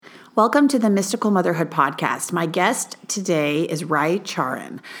Welcome to the Mystical Motherhood Podcast. My guest today is Rai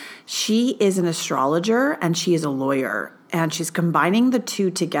Charan. She is an astrologer and she is a lawyer, and she's combining the two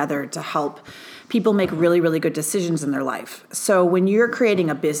together to help people make really, really good decisions in their life. So when you're creating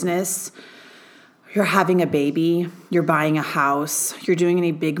a business, you're having a baby, you're buying a house, you're doing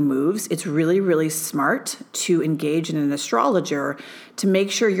any big moves, it's really, really smart to engage in an astrologer to make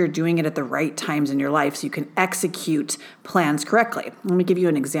sure you're doing it at the right times in your life so you can execute plans correctly. Let me give you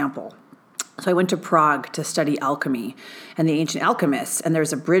an example. So I went to Prague to study alchemy and the ancient alchemists, and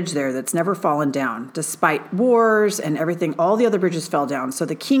there's a bridge there that's never fallen down. Despite wars and everything, all the other bridges fell down. So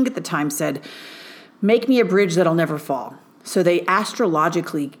the king at the time said, "Make me a bridge that'll never fall." So they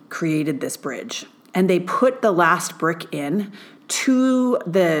astrologically created this bridge. And they put the last brick in to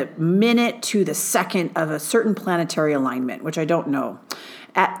the minute, to the second of a certain planetary alignment, which I don't know.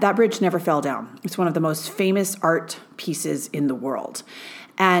 That bridge never fell down. It's one of the most famous art pieces in the world.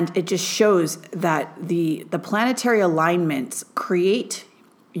 And it just shows that the planetary alignments create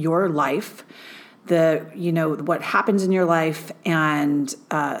your life, what happens in your life, and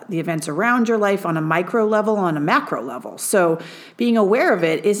the events around your life on a micro level, on a macro level. So being aware of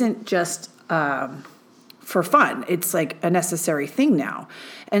it isn't just for fun. It's like a necessary thing now.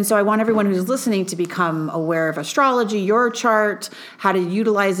 And so I want everyone who's listening to become aware of astrology, your chart, how to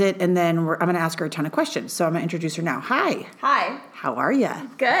utilize it, and then I'm going to ask her a ton of questions. So I'm going to introduce her now. Hi. Hi. How are you?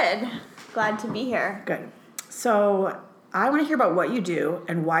 Good. Glad to be here. Good. So I want to hear about what you do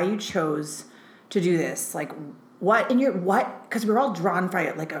and why you chose to do this. Like because we're all drawn by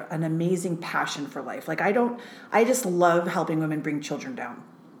it, like an amazing passion for life. Like I just love helping women bring children down.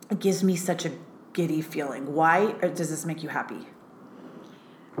 It gives me such a giddy feeling. Why does this make you happy?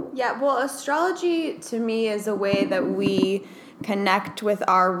 Yeah, well, astrology to me is a way that we connect with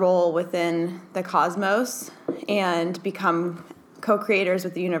our role within the cosmos and become co-creators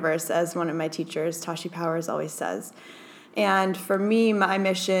with the universe, as one of my teachers, Tashi Powers, always says. And for me, my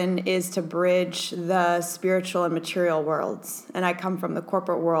mission is to bridge the spiritual and material worlds. And I come from the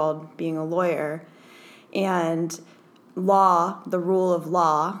corporate world, being a lawyer. And law, the rule of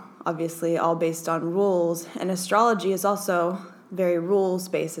law, obviously all based on rules, and astrology is also very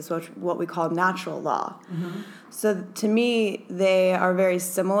rules-based. It's what we call natural law. Mm-hmm. So to me, they are very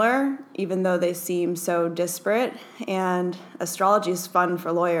similar, even though they seem so disparate. And astrology is fun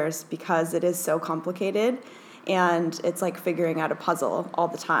for lawyers because it is so complicated, and it's like figuring out a puzzle all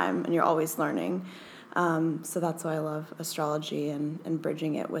the time, and you're always learning. So that's why I love astrology and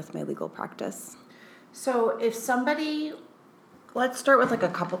bridging it with my legal practice. So let's start with like a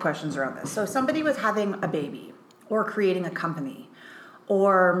couple questions around this. So if somebody was having a baby or creating a company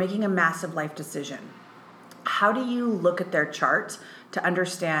or making a massive life decision, how do you look at their chart to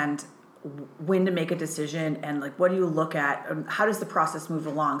understand when to make a decision, and like what do you look at? How does the process move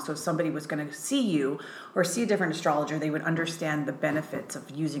along? So if somebody was going to see you or see a different astrologer, they would understand the benefits of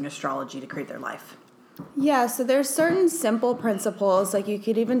using astrology to create their life. Yeah, so there's certain simple principles, like you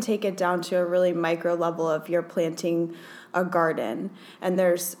could even take it down to a really micro level of you're planting a garden, and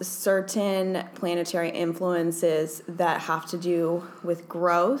there's certain planetary influences that have to do with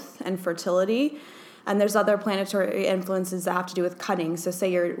growth and fertility, and there's other planetary influences that have to do with cutting. So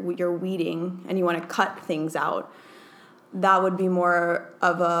say you're weeding and you want to cut things out. That would be more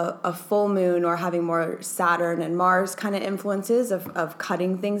of a full moon, or having more Saturn and Mars kind of influences of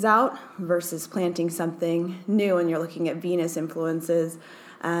cutting things out versus planting something new, and you're looking at Venus influences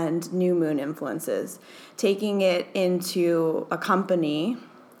and new moon influences. Taking it into a company,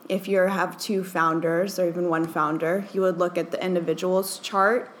 if you have two founders or even one founder, you would look at the individual's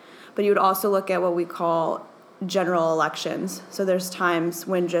chart, but you would also look at what we call general elections. So there's times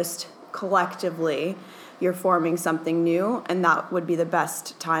when just collectively you're forming something new, and that would be the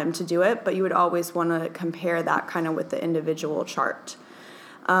best time to do it, but you would always want to compare that kind of with the individual chart.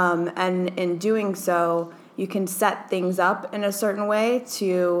 And in doing so, you can set things up in a certain way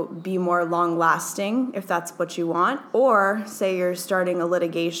to be more long-lasting if that's what you want. Or say you're starting a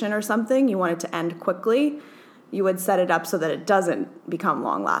litigation or something, you want it to end quickly, you would set it up so that it doesn't become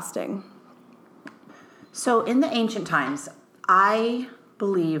long-lasting. So in the ancient times, I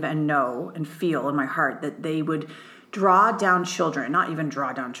believe and know and feel in my heart that they would draw down children, not even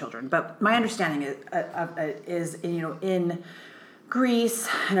draw down children, but my understanding is in Greece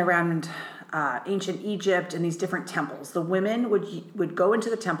and around ancient Egypt and these different temples, the women would go into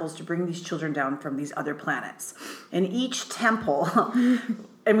the temples to bring these children down from these other planets. And each temple,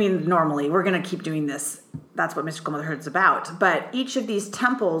 I mean, normally we're going to keep doing this. That's what Mystical Motherhood is about. But each of these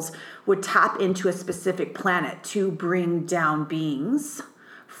temples would tap into a specific planet to bring down beings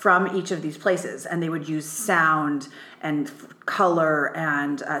from each of these places, and they would use sound and color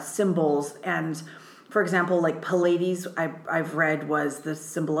and symbols. And for example, like Pleiades, I've read was the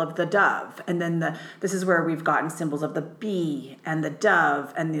symbol of the dove, and then this is where we've gotten symbols of the bee and the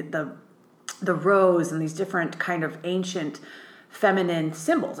dove and the rose and these different kind of ancient feminine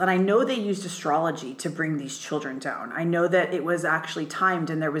symbols. And I know they used astrology to bring these children down. I know that it was actually timed,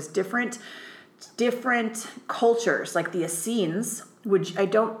 and there was different cultures, like the Essenes, which I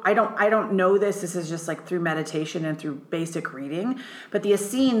don't know this. This is just like through meditation and through basic reading. But the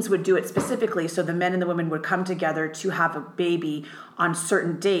Essenes would do it specifically so the men and the women would come together to have a baby on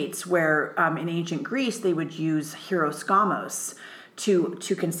certain dates, where in ancient Greece they would use hieroskamos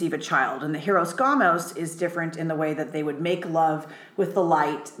to conceive a child. And the hieroskamos is different in the way that they would make love with the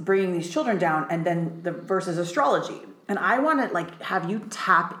light, bringing these children down, and then versus astrology. And I want to like have you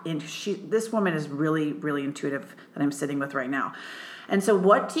tap into, this woman is really, really intuitive that I'm sitting with right now. And so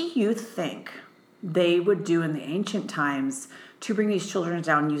what do you think they would do in the ancient times to bring these children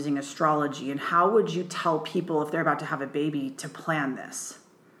down using astrology? And how would you tell people if they're about to have a baby to plan this?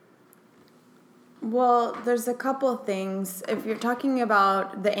 Well, there's a couple of things. If you're talking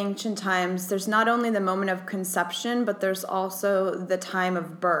about the ancient times, there's not only the moment of conception, but there's also the time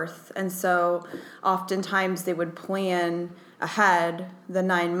of birth. And so oftentimes they would plan ahead the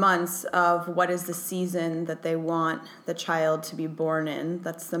 9 months of what is the season that they want the child to be born in.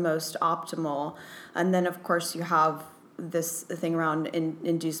 That's the most optimal. And then, of course, you have this thing around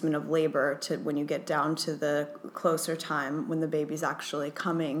inducement of labor to when you get down to the closer time when the baby's actually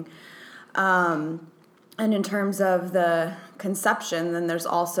coming. And in terms of the conception, then there's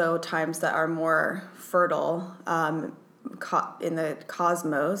also times that are more fertile in the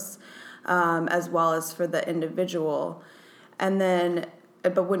cosmos, as well as for the individual. And then,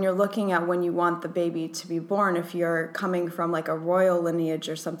 but when you're looking at when you want the baby to be born, if you're coming from like a royal lineage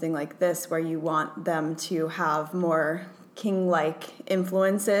or something like this, where you want them to have more king-like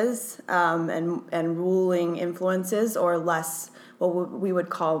influences and ruling influences, or less what we would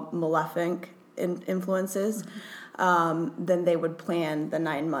call malefic influences, then they would plan the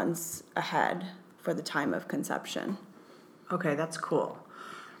 9 months ahead for the time of conception. Okay, that's cool.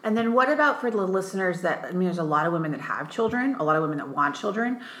 And then what about for the listeners there's a lot of women that have children, a lot of women that want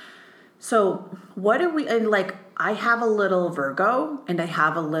children. So what do we, and like, I have a little Virgo and I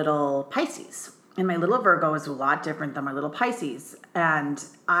have a little Pisces. And my little Virgo is a lot different than my little Pisces. And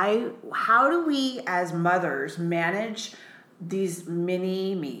how do we as mothers manage these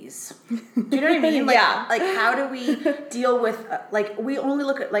mini me's? Do you know what I mean? Like, yeah. Like, how do we deal with, like, we only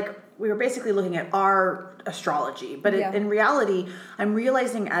look at, like, we were basically looking at our astrology. But in reality, I'm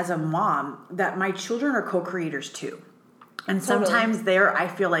realizing as a mom that my children are co-creators too. And sometimes I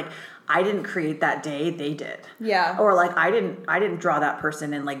feel like I didn't create that day, they did. Yeah. Or like I didn't draw that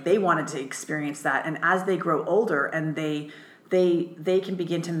person, and like they wanted to experience that. And as they grow older and they can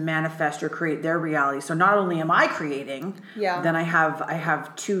begin to manifest or create their reality. So not only am I creating, then I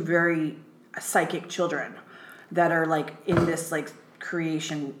have two very psychic children that are like in this like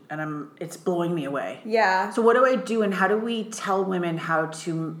creation, and it's blowing me away. Yeah. So what do I do, and how do we tell women how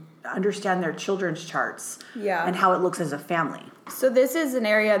to understand their children's charts and how it looks as a family? So this is an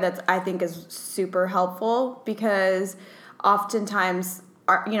area that I think is super helpful, because oftentimes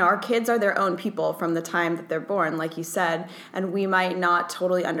our kids are their own people from the time that they're born, like you said, and we might not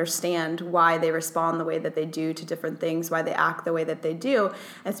totally understand why they respond the way that they do to different things, why they act the way that they do.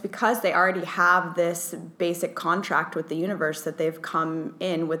 And it's because they already have this basic contract with the universe that they've come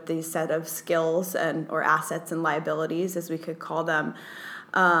in with these set of skills or assets and liabilities, as we could call them.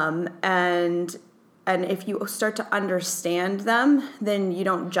 And if you start to understand them, then you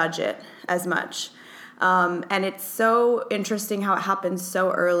don't judge it as much. And it's so interesting how it happens so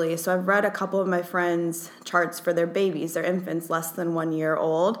early. So I've read a couple of my friends' charts for their babies, their infants less than 1 year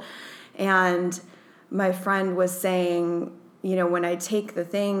old. And my friend was saying, when I take the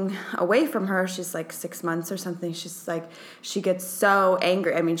thing away from her, she's like 6 months or something. She's like, she gets so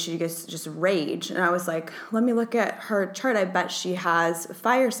angry. I mean, she gets just rage. And I was like, let me look at her chart. I bet she has a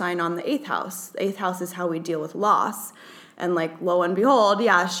fire sign on the 8th house. The 8th house is how we deal with loss. And like, lo and behold,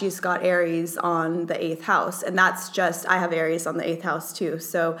 she's got Aries on the 8th house. And that's just, I have Aries on the 8th house too.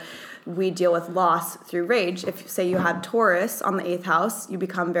 So we deal with loss through rage. If, say, you have Taurus on the 8th house, you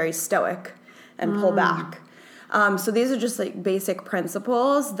become very stoic and pull back. So these are just like basic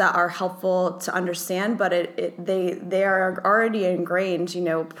principles that are helpful to understand, but they are already ingrained,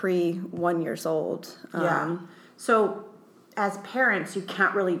 pre 1 year old. So as parents, you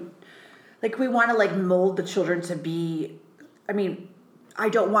can't really, like, we want to like mold the children to be, I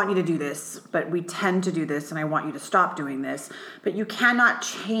don't want you to do this, but we tend to do this, and I want you to stop doing this. But you cannot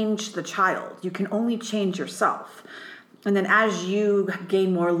change the child. You can only change yourself. And then as you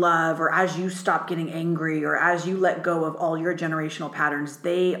gain more love, or as you stop getting angry, or as you let go of all your generational patterns,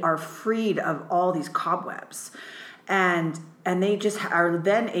 they are freed of all these cobwebs. And they just are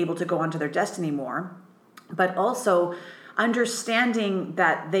then able to go onto their destiny more. But also understanding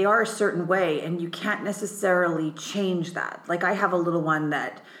that they are a certain way and you can't necessarily change that. Like I have a little one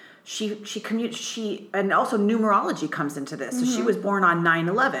that she commutes, and also numerology comes into this. So she was born on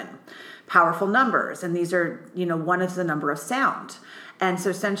 9/11, powerful numbers. And these are, one is the number of sound. And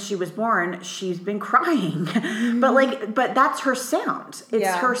so since she was born, she's been crying, but that's her sound.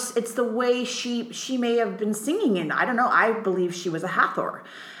 It's it's the way she may have been singing in, I don't know, I believe she was a Hathor.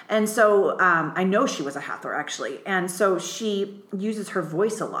 And so I know she was a Hathor, actually. And so she uses her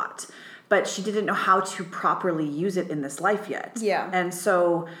voice a lot, but she didn't know how to properly use it in this life yet. Yeah. And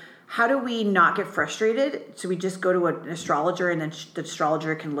so how do we not get frustrated? So we just go to an astrologer, and then the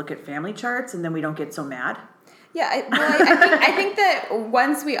astrologer can look at family charts, and then we don't get so mad? Yeah, I think that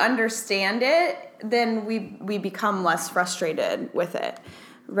once we understand it, then we become less frustrated with it,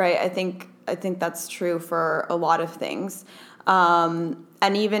 right? I think that's true for a lot of things.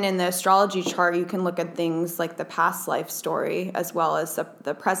 And even in the astrology chart, you can look at things like the past life story as well as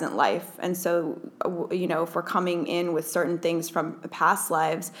the present life. And so, if we're coming in with certain things from past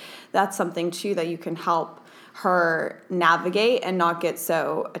lives, that's something too that you can help her navigate and not get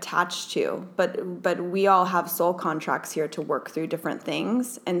so attached to. But we all have soul contracts here to work through different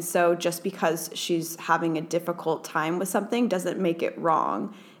things. And so just because she's having a difficult time with something doesn't make it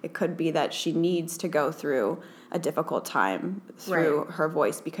wrong. It could be that she needs to go through a difficult time through her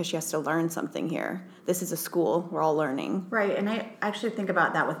voice because she has to learn something here. This is a school. We're all learning. Right. And I actually think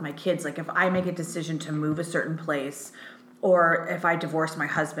about that with my kids. Like if I make a decision to move a certain place, or if I divorce my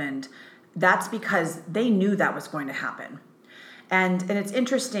husband, that's because they knew that was going to happen. And it's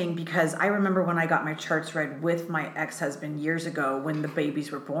interesting because I remember when I got my charts read with my ex-husband years ago when the babies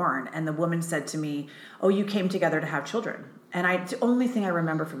were born, and the woman said to me, "Oh, you came together to have children." And it's the only thing I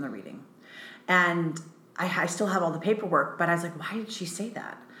remember from the reading. And I still have all the paperwork, but I was like, why did she say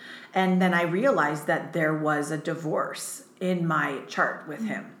that? And then I realized that there was a divorce in my chart with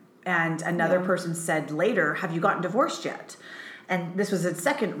him. And another person said later, "Have you gotten divorced yet?" And this was a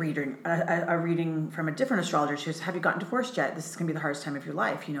second reading, a reading from a different astrologer. She goes, "Have you gotten divorced yet? This is going to be the hardest time of your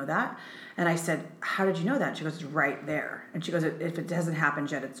life. You know that?" And I said, "How did you know that?" And she goes, "It's right there." And she goes, "If it hasn't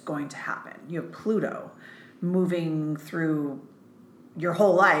happened yet, it's going to happen. You have Pluto moving through your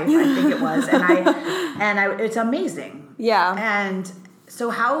whole life," I think it was. And it's amazing. Yeah. And so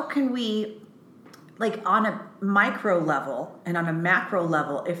how can we, like on a micro level and on a macro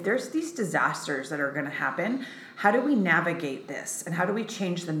level, if there's these disasters that are going to happen, how do we navigate this? And how do we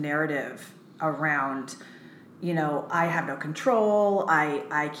change the narrative around, I have no control,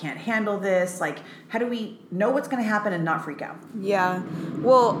 I can't handle this? Like, how do we know what's going to happen and not freak out? Yeah.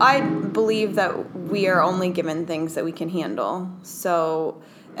 Well, I believe that we are only given things that we can handle. So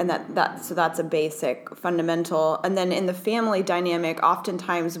that's a basic fundamental. And then in the family dynamic,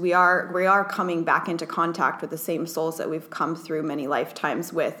 oftentimes we are coming back into contact with the same souls that we've come through many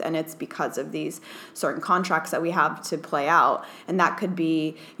lifetimes with, and it's because of these certain contracts that we have to play out. And that could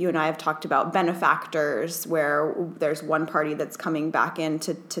be, you and I have talked about benefactors, where there's one party that's coming back in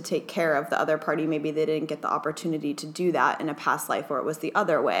to take care of the other party. Maybe they didn't get the opportunity to do that in a past life, or it was the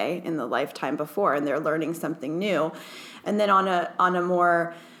other way in the lifetime before, and they're learning something new. And then on a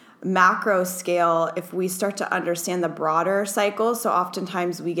more macro scale, if we start to understand the broader cycles, so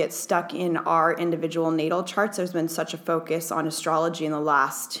oftentimes we get stuck in our individual natal charts. There's been such a focus on astrology in the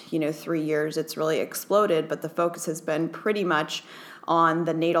last 3 years. It's really exploded, but the focus has been pretty much on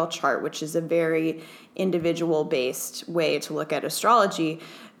the natal chart, which is a very individual-based way to look at astrology.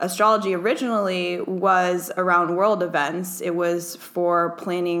 Astrology originally was around world events. It was for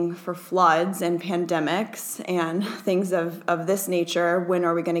planning for floods and pandemics and things of this nature. When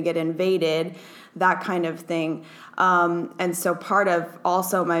are we going to get invaded? That kind of thing. And so part of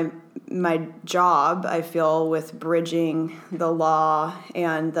also my job, I feel, with bridging the law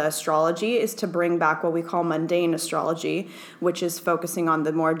and the astrology is to bring back what we call mundane astrology, which is focusing on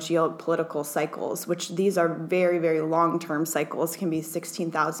the more geopolitical cycles, which these are very, very long-term cycles, can be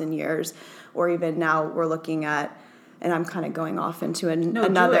 16,000 years, or even now we're looking at, and I'm kind of going off into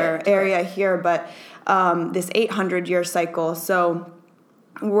another area here, but this 800-year cycle. So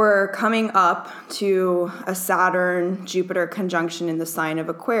we're coming up to a Saturn-Jupiter conjunction in the sign of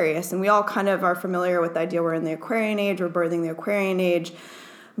Aquarius. And we all kind of are familiar with the idea we're in the Aquarian age, we're birthing the Aquarian age.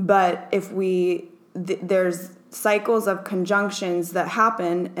 But if we there's cycles of conjunctions that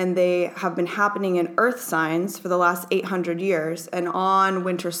happen, and they have been happening in earth signs for the last 800 years. And on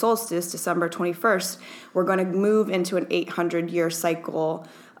winter solstice, December 21st, we're going to move into an 800-year cycle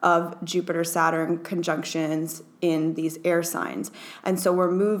of Jupiter-Saturn conjunctions in these air signs. And so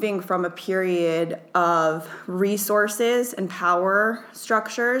we're moving from a period of resources and power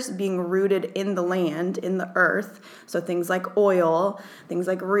structures being rooted in the land, in the earth, so things like oil, things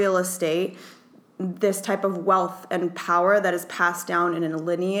like real estate, this type of wealth and power that is passed down in a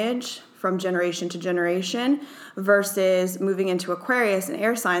lineage from generation to generation, versus moving into Aquarius and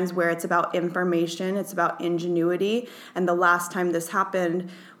air signs where it's about information, it's about ingenuity. And the last time this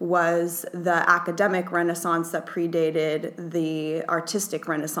happened was the academic renaissance that predated the artistic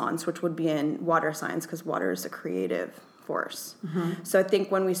renaissance, which would be in water signs, because water is a creative force. Mm-hmm. So I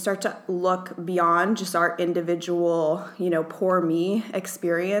think when we start to look beyond just our individual, poor me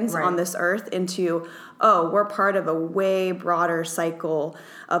experience on this earth into, we're part of a way broader cycle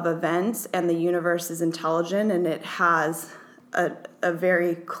of events, and the universe is intelligent and it has a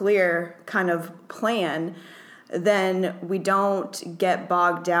very clear kind of plan, then we don't get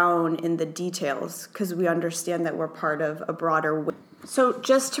bogged down in the details, because we understand that we're part of a broader way. So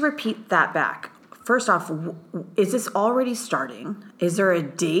just to repeat that back, first off, is this already starting? Is there a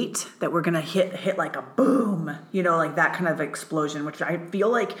date that we're gonna hit like a boom, like that kind of explosion? Which I feel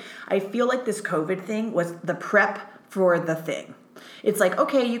like this COVID thing was the prep for the thing. It's like,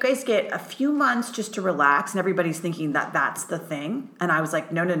 okay, you guys get a few months just to relax, and everybody's thinking that that's the thing. And I was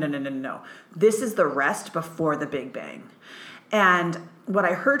like, no. This is the rest before the Big Bang. And what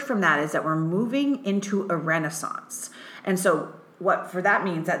I heard from that is that we're moving into a renaissance. And so what for that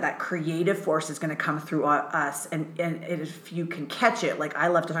means that creative force is going to come through us, and if you can catch it, like I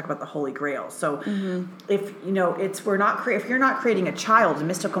love to talk about the Holy Grail. So if you're not creating a child,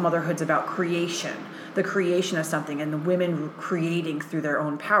 mystical motherhood's about creation, the creation of something, and the women creating through their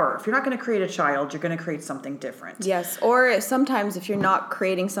own power. If you're not going to create a child, you're going to create something different. Yes, or sometimes if you're not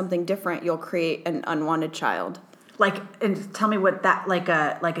creating something different, you'll create an unwanted child. And tell me what that like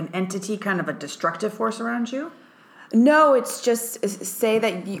an entity, kind of a destructive force around you. No, it's just say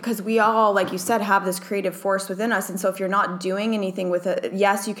that because we all, like you said, have this creative force within us. And so if you're not doing anything with it,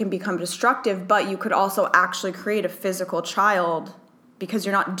 yes, you can become destructive, but you could also actually create a physical child because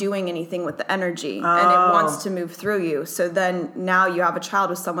you're not doing anything with the energy and it wants to move through you. So then now you have a child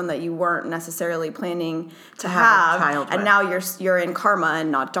with someone that you weren't necessarily planning to have a child with. And now you're in karma and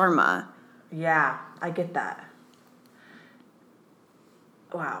not dharma. Yeah, I get that.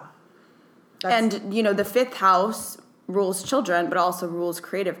 Wow. And, the fifth house rules children, but also rules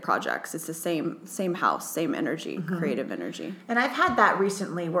creative projects. It's the same house, same energy, creative energy. And I've had that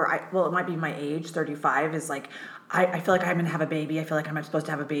recently where it might be my age, 35, is like, I feel like I'm going to have a baby. I feel like I'm supposed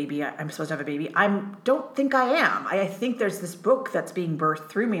to have a baby. I don't think I am. I think there's this book that's being birthed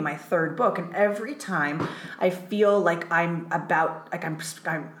through me, my third book. And every time I feel like I'm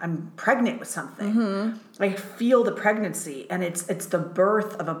pregnant with something. Mm-hmm. I feel the pregnancy, and it's the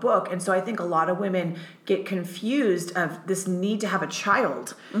birth of a book. And so I think a lot of women get confused of this need to have a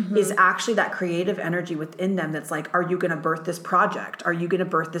child is actually that creative energy within them that's like, are you going to birth this project? Are you going to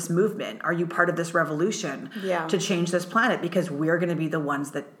birth this movement? Are you part of this revolution to change this planet? Because we're going to be the ones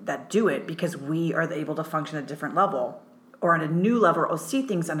that do it, because we are able to function at a different level or on a new level, or see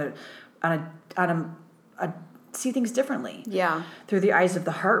things see things differently. Yeah. Through the eyes of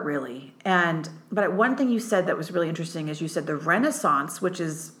the heart, really. But one thing you said that was really interesting is you said the Renaissance, which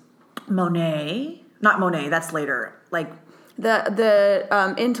is not Monet, that's later. Like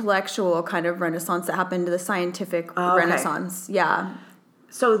the intellectual kind of Renaissance that happened to the scientific Renaissance. Yeah.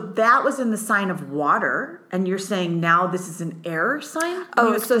 So that was in the sign of water, and you're saying now this is an air sign?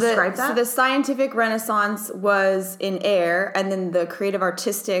 So the scientific Renaissance was in air, and then the creative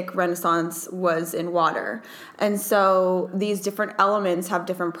artistic Renaissance was in water. And so these different elements have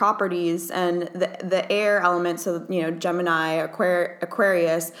different properties, and the air element, so Gemini,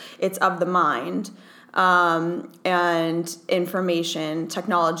 Aquarius, it's of the mind. And information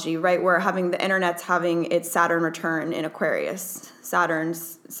technology, right? Where the internet's having its Saturn return in Aquarius.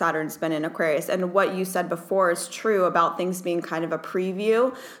 Saturn's been in Aquarius. And what you said before is true about things being kind of a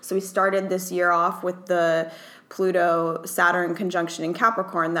preview. So we started this year off with the Pluto-Saturn conjunction in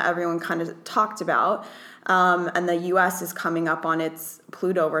Capricorn that everyone kind of talked about. And the U.S. is coming up on its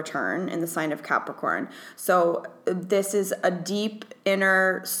Pluto return in the sign of Capricorn. So this is a deep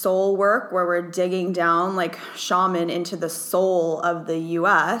inner soul work where we're digging down like shaman into the soul of the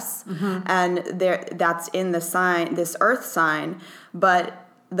U.S. And that's in the sign, this earth sign. But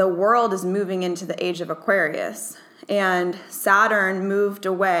the world is moving into the age of Aquarius. and Saturn moved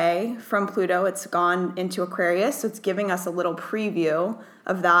away from Pluto. It's gone into Aquarius, so it's giving us a little preview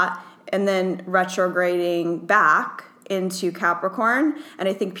of that, and then retrograding back into Capricorn. And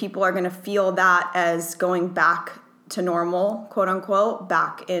I think people are going to feel that as going back to normal, quote unquote,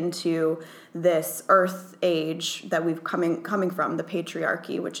 back into this earth age that we've coming from, the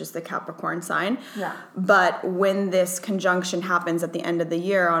patriarchy, which is the Capricorn sign. Yeah. But when this conjunction happens at the end of the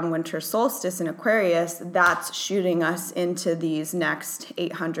year on winter solstice in Aquarius, that's shooting us into these next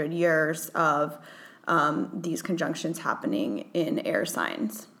 800 years of these conjunctions happening in air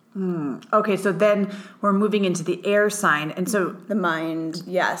signs. Okay, so then we're moving into the air sign. And so the mind,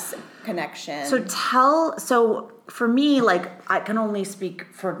 yes, connection. So for me, like, I can only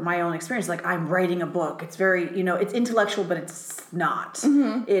speak for my own experience. Like, I'm writing a book. It's very, it's intellectual, but it's not.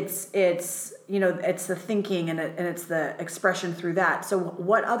 Mm-hmm. It's it's the thinking and it's the expression through that. So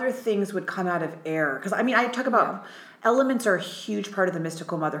what other things would come out of air? Because I talk about elements are a huge part of the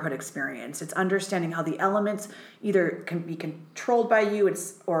mystical motherhood experience. It's understanding how the elements either can be controlled by you,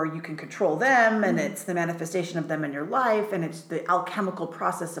 or you can control them, and it's the manifestation of them in your life, and it's the alchemical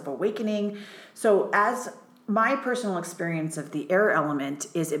process of awakening. So as my personal experience of the air element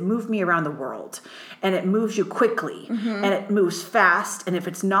is, it moved me around the world, and it moves you quickly, and it moves fast. And if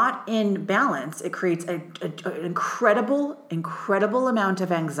it's not in balance, it creates an incredible amount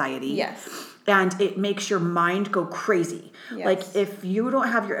of anxiety. Yes. And it makes your mind go crazy. Yes. Like, if you don't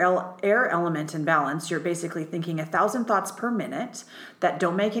have your air element in balance, you're basically thinking 1,000 thoughts per minute that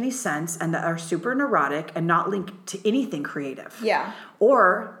don't make any sense and that are super neurotic and not linked to anything creative. Yeah.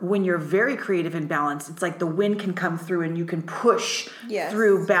 Or when you're very creative in balance, it's like the wind can come through and you can push Yes.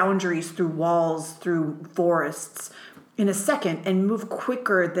 through boundaries, through walls, through forests in a second and move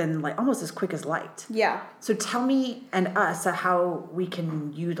quicker than, like, almost as quick as light. Yeah. So tell me and us how we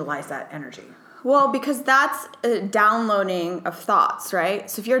can utilize that energy. Well, because that's a downloading of thoughts, right?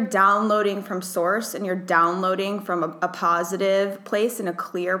 So if you're downloading from source and you're downloading from a positive place, in a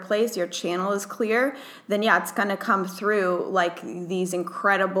clear place, your channel is clear, then yeah, it's going to come through like these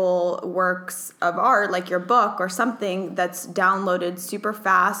incredible works of art, like your book or something that's downloaded super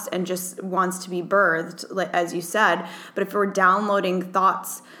fast and just wants to be birthed, like, as you said. But if we're downloading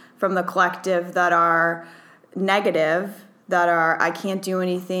thoughts from the collective that are negative, that are, I can't do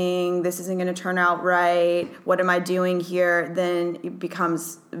anything, this isn't going to turn out right, what am I doing here, then it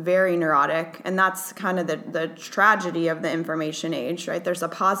becomes very neurotic. And that's kind of the tragedy of the information age, right? There's a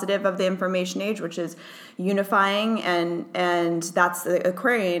positive of the information age, which is unifying, and that's the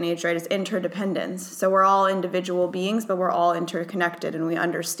Aquarian age, right? It's interdependence. So we're all individual beings, but we're all interconnected, and we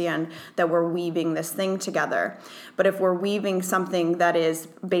understand that we're weaving this thing together. But if we're weaving something that is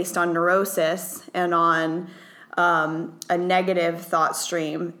based on neurosis and on a negative thought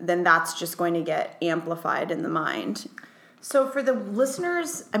stream, then that's just going to get amplified in the mind. So for the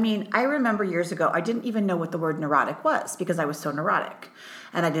listeners, I remember years ago, I didn't even know what the word neurotic was because I was so neurotic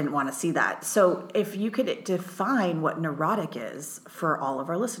and I didn't want to see that. So if you could define what neurotic is for all of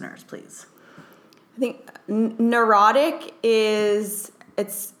our listeners, please. I think neurotic is,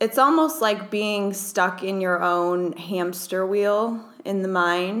 it's almost like being stuck in your own hamster wheel in the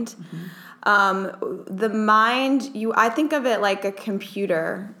mind. Mm-hmm. The mind, I think of it like a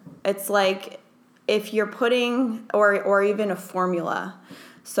computer. It's like if you're putting, or even a formula.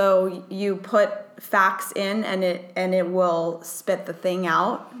 So you put facts in and it will spit the thing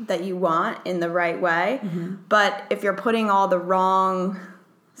out that you want in the right way. Mm-hmm. But if you're putting all the wrong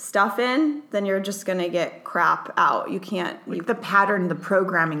stuff in, then you're just going to get crap out. You can't. The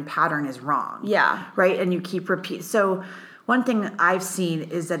programming pattern is wrong. Yeah. Right? And you keep repeating. So one thing I've seen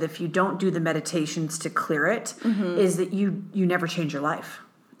is that if you don't do the meditations to clear it, mm-hmm. is that you never change your life.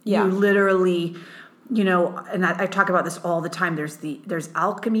 Yeah. You literally, and I talk about this all the time. There's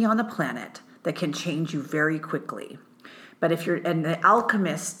alchemy on the planet that can change you very quickly. But and the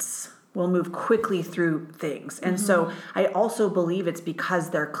alchemists will move quickly through things. And mm-hmm. so I also believe it's because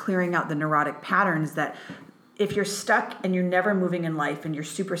they're clearing out the neurotic patterns that if you're stuck and you're never moving in life and you're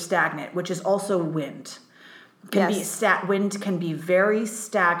super stagnant, which is also wind. Wind can be very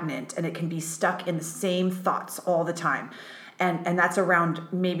stagnant, and it can be stuck in the same thoughts all the time, and that's around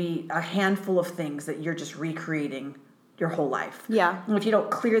maybe a handful of things that you're just recreating your whole life. Yeah. And if you don't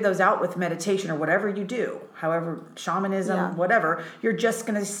clear those out with meditation or whatever you do, however, shamanism, whatever, you're just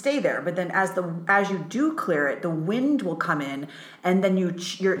going to stay there. But then as you do clear it, the wind will come in, and then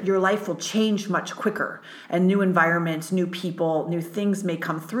your life will change much quicker, and new environments, new people, new things may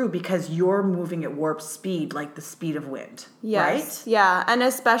come through because you're moving at warp speed, like the speed of wind. Yes. Right? Yeah. And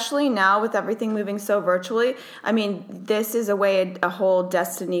especially now with everything moving so virtually, I mean, this is a way a whole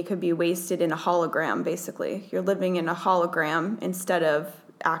destiny could be wasted in a hologram, basically. You're living in a hologram instead of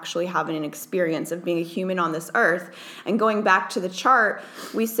actually having an experience of being a human on this earth. And going back to the chart,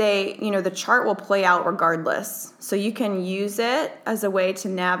 we say, the chart will play out regardless. So you can use it as a way to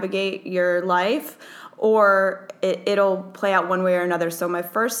navigate your life, or it'll play out one way or another. So my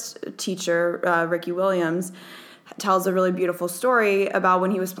first teacher, Ricky Williams, tells a really beautiful story about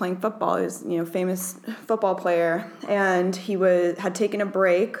when he was playing football. He was, famous football player, and he had taken a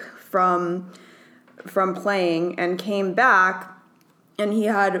break from playing and came back, and he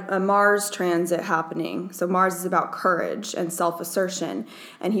had a Mars transit happening. So Mars is about courage and self-assertion,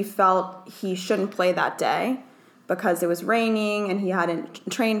 and he felt he shouldn't play that day because it was raining and he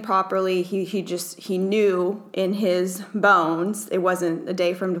hadn't trained properly. He knew in his bones it wasn't a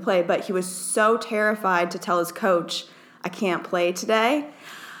day for him to play, but he was so terrified to tell his coach, I can't play today.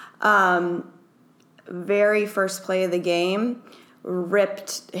 Very first play of the game,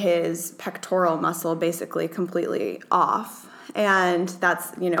 ripped his pectoral muscle basically completely off. And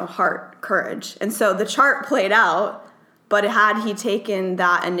that's, heart courage. And so the chart played out, but had he taken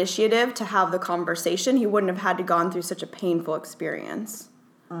that initiative to have the conversation, he wouldn't have had to gone through such a painful experience.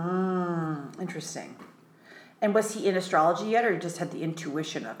 Interesting. And was he in astrology yet, or just had the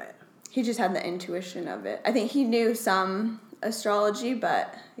intuition of it? He just had the intuition of it. I think he knew some astrology,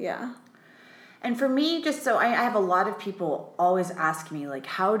 but yeah. And for me, just so I have a lot of people always ask me, like,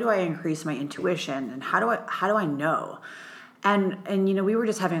 how do I increase my intuition, and how do I know? And we were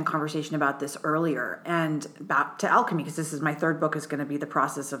just having a conversation about this earlier, and back to alchemy, because this is my third book, is going to be the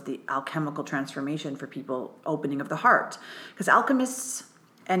process of the alchemical transformation for people, opening of the heart. Because alchemists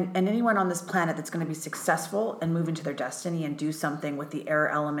and anyone on this planet that's going to be successful and move into their destiny and do something with the air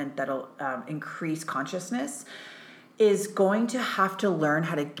element that'll increase consciousness is going to have to learn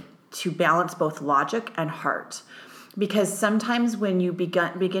how to balance both logic and heart. Because sometimes when you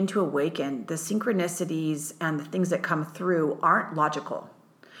begin to awaken, the synchronicities and the things that come through aren't logical.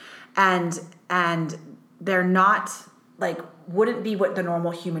 And they're not, like, wouldn't be what the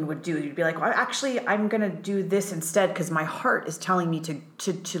normal human would do. You'd be like, well, actually, I'm going to do this instead because my heart is telling me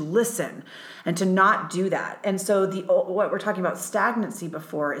to listen and to not do that. And so what we're talking about stagnancy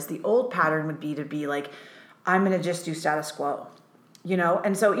before is the old pattern would be to be like, I'm going to just do status quo,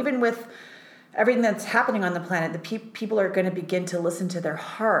 And so even with everything that's happening on the planet, the people are going to begin to listen to their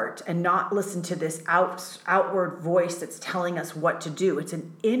heart and not listen to this outward voice that's telling us what to do. It's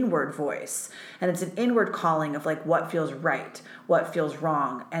an inward voice, and it's an inward calling of like what feels right, what feels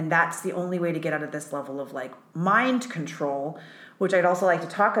wrong. And that's the only way to get out of this level of like mind control, which I'd also like to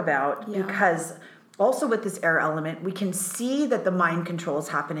talk about because also with this air element, we can see that the mind control is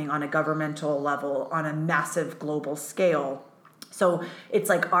happening on a governmental level, on a massive global scale. So it's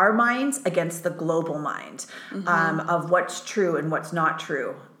like our minds against the global mind of what's true and what's not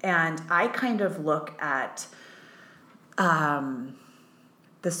true. And I kind of look at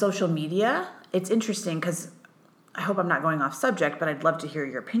the social media. It's interesting because I hope I'm not going off subject, but I'd love to hear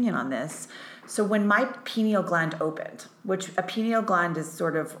your opinion on this. So when my pineal gland opened, which a pineal gland is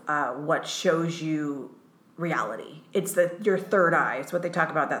sort of what shows you reality. It's your third eye. It's what they talk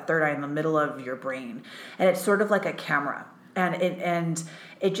about, that third eye in the middle of your brain. And it's sort of like a camera. And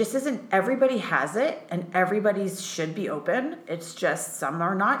it just isn't, everybody has it and everybody's should be open. It's just some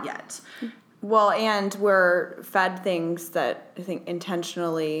are not yet. Well, and we're fed things that I think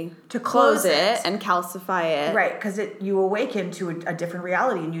intentionally to close it and calcify it. Right, because you awaken to a different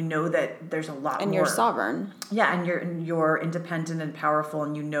reality and you know that there's a lot more. And you're sovereign. Yeah, and you're independent and powerful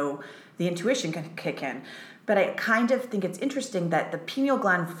and the intuition can kick in. But I kind of think it's interesting that the pineal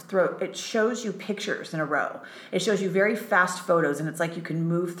gland it shows you pictures in a row. It shows you very fast photos, and it's like you can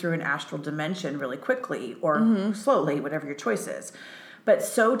move through an astral dimension really quickly or slowly, whatever your choice is. But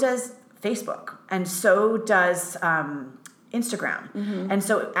so does Facebook, and so does Instagram. And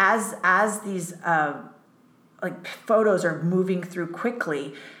so as these like photos are moving through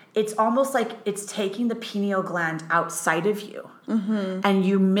quickly, it's almost like it's taking the pineal gland outside of you, and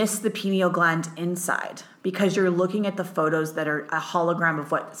you miss the pineal gland inside because you're looking at the photos that are a hologram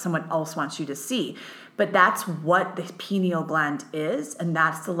of what someone else wants you to see. But that's what the pineal gland is, and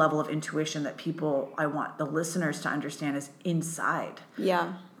that's the level of intuition that I want the listeners to understand is inside.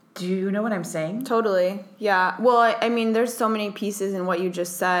 Yeah. Do you know what I'm saying? Totally. Yeah. Well, I mean, there's so many pieces in what you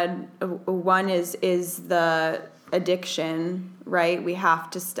just said. One is the addiction, right? We have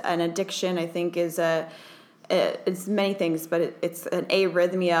to an addiction, I think, is it's many things, but it's an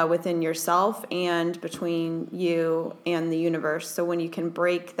arrhythmia within yourself and between you and the universe. So when you can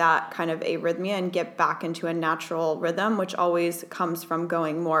break that kind of arrhythmia and get back into a natural rhythm, which always comes from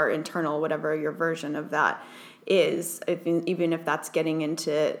going more internal, whatever your version of that is, even if that's getting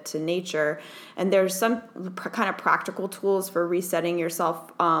into nature. And there's some kind of practical tools for resetting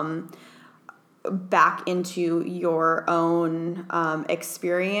yourself back into your own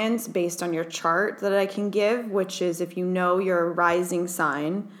experience based on your chart that I can give, which is if you know your rising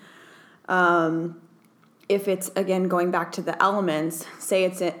sign, if it's, again, going back to the elements,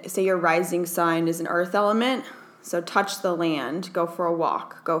 say your rising sign is an earth element, so touch the land, go for a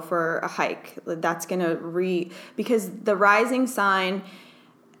walk, go for a hike. That's going to because the rising sign,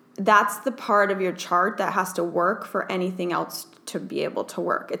 that's the part of your chart that has to work for anything else to be able to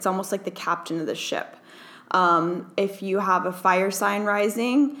work. It's almost like the captain of the ship. If you have a fire sign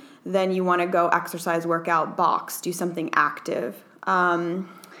rising, then you want to go exercise, work out, box, do something active.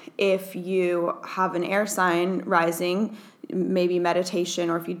 If you have an air sign rising, maybe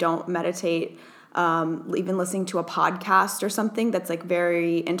meditation, or if you don't meditate, even listening to a podcast or something that's like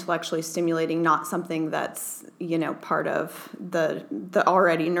very intellectually stimulating, not something that's, part of the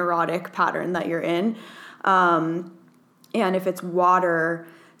already neurotic pattern that you're in. And if it's water,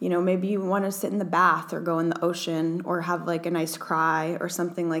 maybe you want to sit in the bath or go in the ocean or have like a nice cry or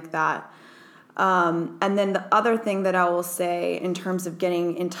something like that. And then the other thing that I will say in terms of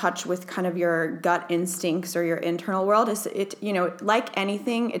getting in touch with kind of your gut instincts or your internal world is like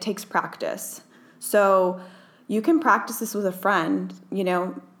anything, it takes practice. So you can practice this with a friend,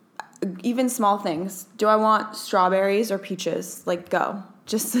 even small things. Do I want strawberries or peaches? Like, go.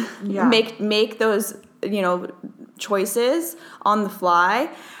 Just make those, choices on the fly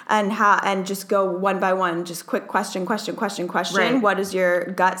and just go one by one. Just quick question. Right. What does your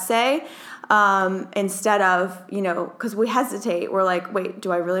gut say? Instead of, because we hesitate. We're like, wait,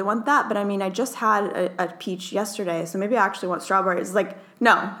 do I really want that? But I mean, I just had a peach yesterday, so maybe I actually want strawberries. Like,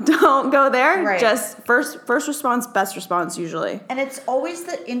 no, don't go there. Right. Just first response, best response usually. And it's always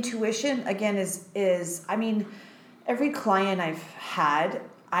the intuition, again, is I mean, every client I've had,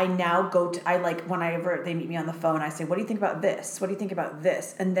 I now go to, whenever they meet me on the phone, I say, what do you think about this? What do you think about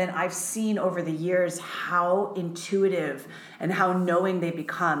this? And then I've seen over the years how intuitive and how knowing they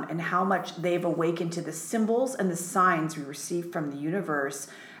become and how much they've awakened to the symbols and the signs we receive from the universe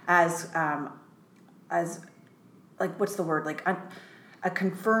as like, what's the word? Like a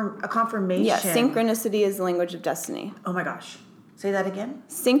confirmation. Yeah, synchronicity is the language of destiny. Oh my gosh. Say that again?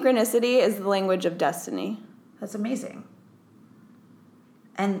 Synchronicity is the language of destiny. That's amazing.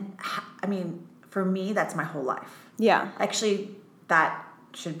 And I mean, for me, that's my whole life. Yeah. Actually, that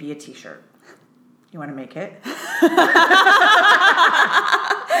should be a t-shirt. You want to make it?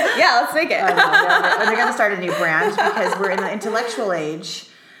 Yeah, let's make it. They're going to start a new brand because we're in the intellectual age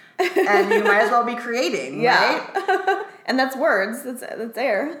and you might as well be creating, right? And that's words. That's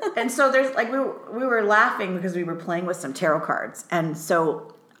air. And so there's like, we were laughing because we were playing with some tarot cards. And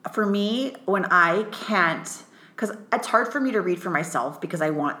so for me, when I can't, because it's hard for me to read for myself because I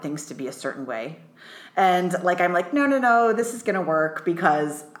want things to be a certain way. And like, I'm like, no, this is going to work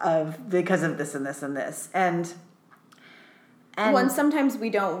because of this and this and this. And sometimes we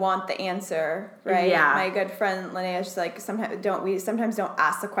don't want the answer, right? Yeah. My good friend Linnea is like, sometimes don't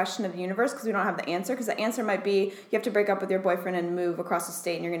ask the question of the universe because we don't have the answer. Because the answer might be you have to break up with your boyfriend and move across the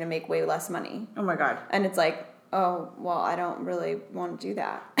state and you're going to make way less money. Oh my God. And it's like, oh, well, I don't really want to do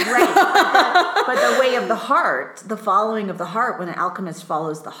that. Right. But the way of the heart, the following of the heart, when an alchemist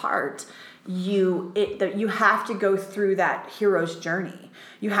follows the heart, you have to go through that hero's journey.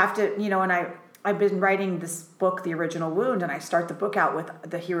 You have to, and I've been writing this book, The Original Wound, and I start the book out with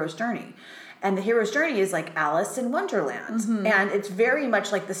the hero's journey. And the hero's journey is like Alice in Wonderland. Mm-hmm. And it's very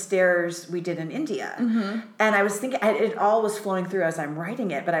much like the stairs we did in India. Mm-hmm. And I was thinking, it all was flowing through as I'm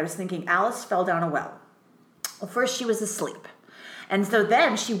writing it, but I was thinking Alice fell down a well. Well, first she was asleep. And so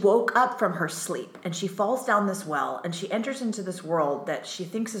then she woke up from her sleep and she falls down this well and she enters into this world that she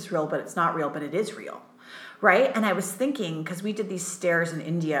thinks is real, but it's not real, but it is real. Right? And I was thinking, because we did these stairs in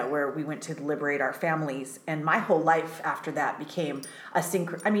India where we went to liberate our families, and my whole life after that became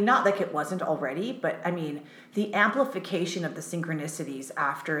not like it wasn't already, but I mean, the amplification of the synchronicities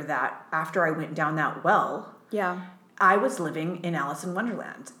after I went down that well. Yeah. I was living in Alice in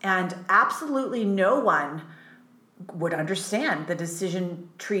Wonderland, and absolutely no one would understand the decision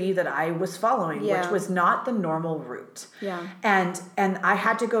tree that I was following, Yeah. which was not the normal route. Yeah. And I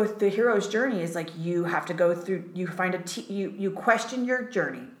had to go through the hero's journey. Is like you have to go through. You find you question your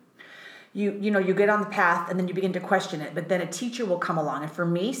journey. You get on the path and then you begin to question it. But then a teacher will come along. And for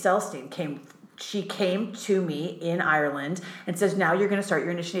me, Celestine came. She came to me in Ireland and says, "Now you're going to start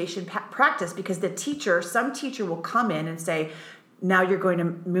your initiation practice," because some teacher will come in and say, now you're going to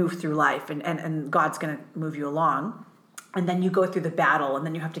move through life and God's going to move you along. And then you go through the battle, and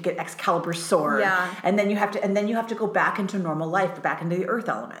then you have to get Excalibur's sword. Yeah. And then you have to go back into normal life, back into the earth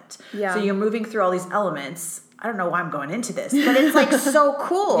element. Yeah. So you're moving through all these elements. I don't know why I'm going into this, but it's like so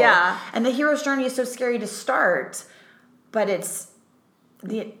cool. Yeah. And the hero's journey is so scary to start, but it's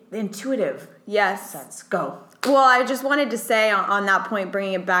the intuitive Yes. sense. Go. Well, I just wanted to say on that point,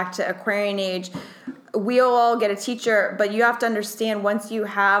 bringing it back to Aquarian age, we'll all get a teacher, but you have to understand once you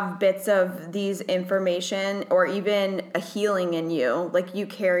have bits of these information or even a healing in you, like you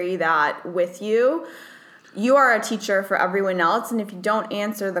carry that with you, you are a teacher for everyone else. And if you don't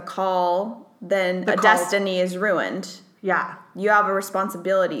answer the call, then destiny is ruined. Yeah. You have a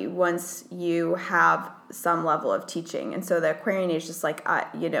responsibility once you have some level of teaching. And so the Aquarian age is just like, as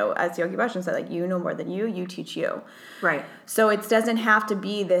Yogi Bhajan said, like, you know more than you teach you. Right. So it doesn't have to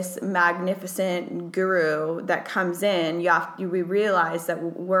be this magnificent guru that comes in. We realize that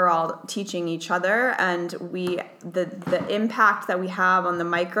we're all teaching each other, and the impact that we have on the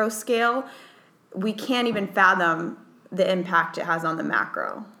micro scale, we can't even fathom the impact it has on the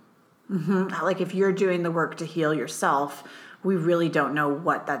macro. Mm-hmm. Like if you're doing the work to heal yourself, we really don't know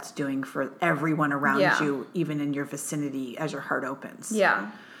what that's doing for everyone around you, even in your vicinity, as your heart opens. Yeah.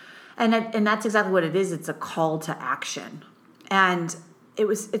 And that's exactly what it is. It's a call to action. And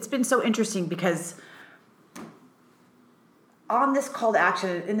it's been so interesting because on this call to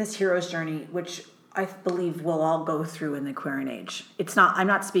action, in this hero's journey, which I believe we'll all go through in the Aquarian age. I'm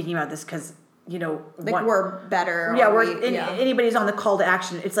not speaking about this because, we're better. Yeah, anybody's on the call to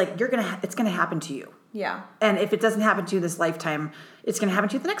action. It's like it's gonna happen to you. Yeah. And if it doesn't happen to you this lifetime, it's gonna happen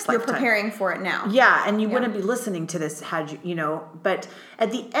to you the next lifetime. You're preparing for it now. Yeah, and you wouldn't be listening to this had you. But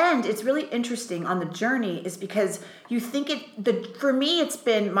at the end, it's really interesting on the journey, is because you think for me, it's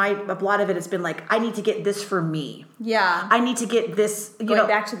been a lot of it has been like, I need to get this for me. Yeah. I need to get this. Going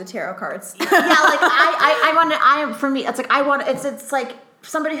back to the tarot cards. Yeah, like it's like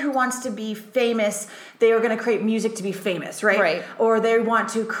somebody who wants to be famous, they are going to create music to be famous, right? Right. Or they want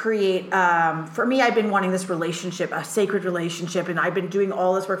to create, for me, I've been wanting this relationship, a sacred relationship, and I've been doing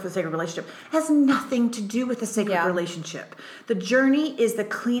all this work for the sacred relationship. It has nothing to do with the sacred relationship. The journey is the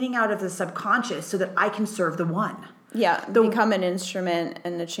cleaning out of the subconscious so that I can serve the one. Yeah, become an instrument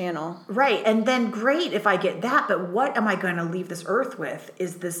and a channel. Right, and then great if I get that, but what am I going to leave this earth with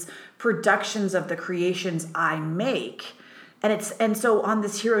is productions of the creations I make. And so on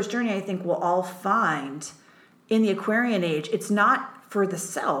this hero's journey, I think we'll all find in the Aquarian age, it's not for the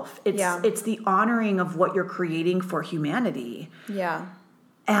self. It's the honoring of what you're creating for humanity. Yeah.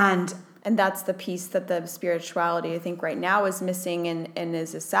 And that's the piece that the spirituality, I think, right now is missing and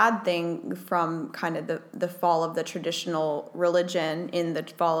is a sad thing from kind of the fall of the traditional religion in the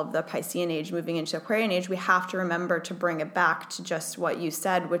fall of the Piscean age, moving into Aquarian age. We have to remember to bring it back to just what you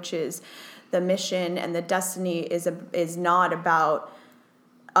said, which is the mission and the destiny is not about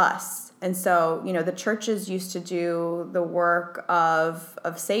us. And so, the churches used to do the work of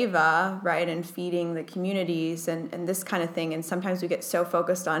seva, right, and feeding the communities and this kind of thing. And sometimes we get so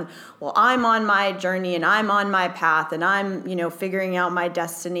focused on, well, I'm on my journey and I'm on my path and I'm, figuring out my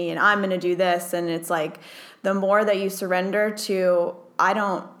destiny and I'm going to do this. And it's like the more that you surrender to, I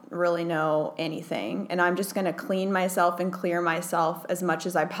don't really know anything, and I'm just going to clean myself and clear myself as much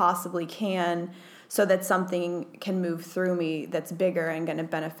as I possibly can so that something can move through me that's bigger and going to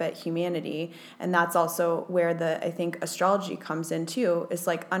benefit humanity. And that's also where I think astrology comes in too, is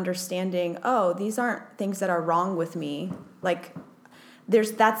like understanding, these aren't things that are wrong with me. Like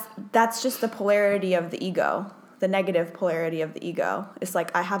that's just the polarity of the ego, the negative polarity of the ego. It's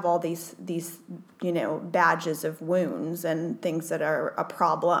like I have all these badges of wounds and things that are a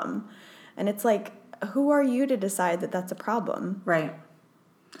problem. And it's like, who are you to decide that that's a problem? Right.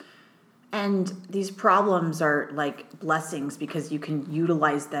 And these problems are like blessings because you can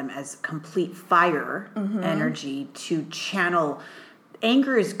utilize them as complete fire energy to channel.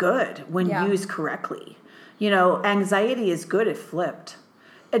 Anger is good when used correctly. Anxiety is good if flipped.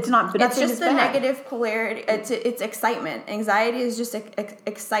 It's not, but it's just the negative polarity. It's excitement. Anxiety is just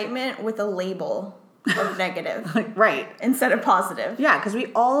excitement with a label of negative. Right. Instead of positive. Yeah, because we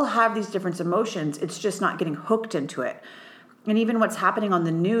all have these different emotions. It's just not getting hooked into it. And even what's happening on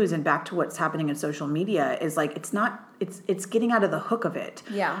the news and back to what's happening in social media is like, it's getting out of the hook of it.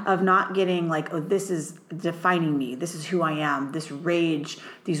 Yeah. Of not getting like, oh, this is defining me. This is who I am. This rage,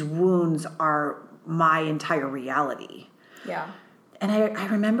 these wounds are my entire reality. Yeah. And I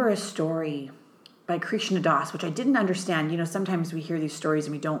remember a story by Krishna Das, which I didn't understand. You know, sometimes we hear these stories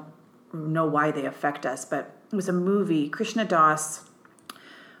and we don't know why they affect us, but it was a movie. Krishna Das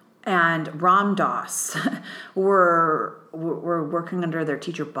and Ram Dass were working under their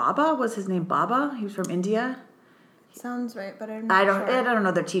teacher. Baba was his name. Baba. He was from India. Sounds right, but I don't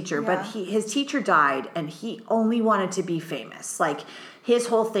know their teacher, but his teacher died, and he only wanted to be famous. Like his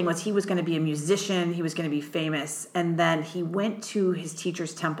whole thing was he was going to be a musician, he was going to be famous, and then he went to his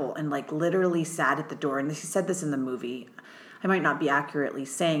teacher's temple and like literally sat at the door. And he said this in the movie. I might not be accurately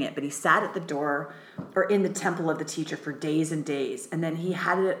saying it, but he sat at the door or in the temple of the teacher for days and days. And then he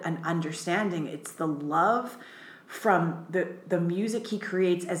had an understanding. It's the love from the music he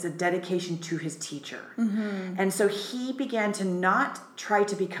creates as a dedication to his teacher. Mm-hmm. And so he began to not try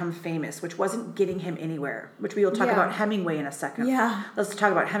to become famous, which wasn't getting him anywhere, which we will talk about Hemingway in a second. Yeah. Let's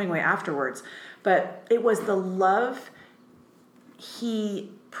talk about Hemingway afterwards. But it was the love he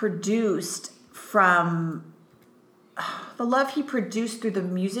produced through the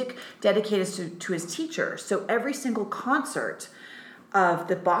music dedicated to his teacher. So every single concert of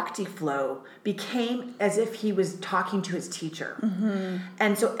the Bhakti flow became as if he was talking to his teacher. Mm-hmm.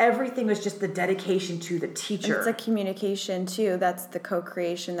 And so everything was just the dedication to the teacher. It's a communication too. That's the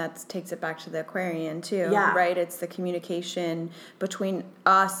co-creation that takes it back to the Aquarian too, right? It's the communication between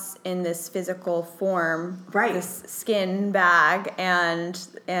us in this physical form, right? This skin bag and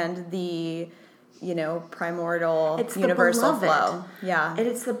the primordial, it's universal flow. Yeah. And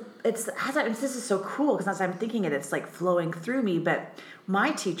this is so cool because as I'm thinking it's like flowing through me. But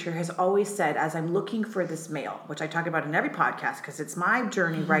my teacher has always said, as I'm looking for this male, which I talk about in every podcast because it's my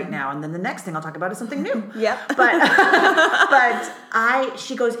journey right now. And then the next thing I'll talk about is something new. Yep.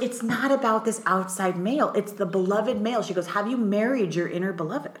 She goes, it's not about this outside male. It's the beloved male. She goes, have you married your inner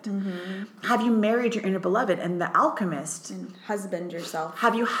beloved? Mm-hmm. Have you married your inner beloved? And the alchemist. And husband yourself.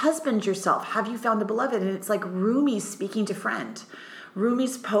 Have you husband yourself? Have you found the beloved? And it's like Rumi speaking to friend.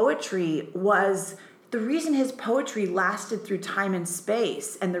 Rumi's poetry was the reason his poetry lasted through time and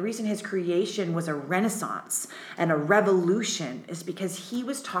space, and the reason his creation was a renaissance and a revolution is because he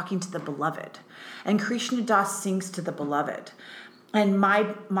was talking to the beloved. And Krishna Das sings to the beloved. And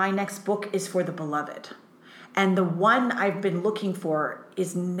my next book is for the beloved. And the one I've been looking for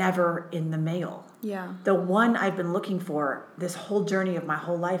is never in the male. Yeah. The one I've been looking for this whole journey of my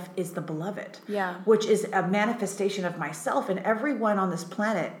whole life is the beloved. Yeah. Which is a manifestation of myself. And everyone on this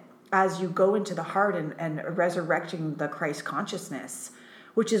planet, as you go into the heart and resurrecting the Christ consciousness,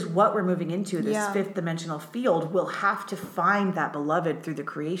 which is what we're moving into, this fifth dimensional field, will have to find that beloved through the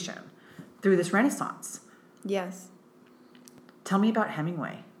creation, through this renaissance. Yes. Tell me about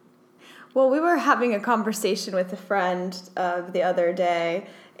Hemingway. Well, we were having a conversation with a friend the other day,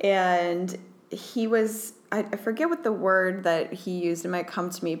 and he was, I forget what the word that he used, it might come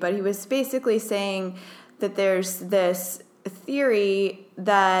to me, but he was basically saying that there's this theory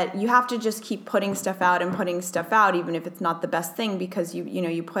that you have to just keep putting stuff out, even if it's not the best thing, because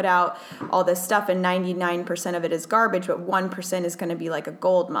you put out all this stuff and 99% of it is garbage, but 1% is going to be like a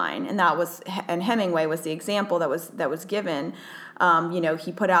gold mine. And Hemingway was the example that was given.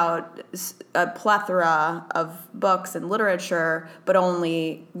 He put out a plethora of books and literature, but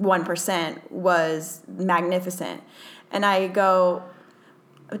only 1% was magnificent. And I go,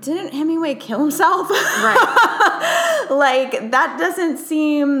 didn't Hemingway kill himself? Right. Like, that doesn't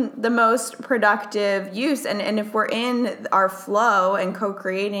seem the most productive use. And if we're in our flow and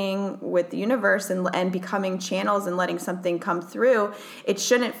co-creating with the universe and becoming channels and letting something come through, it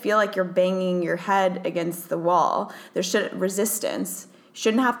shouldn't feel like you're banging your head against the wall. There resistance.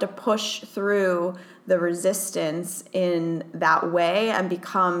 Shouldn't have to push through the resistance in that way and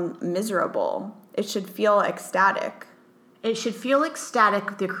become miserable. It should feel ecstatic. It should feel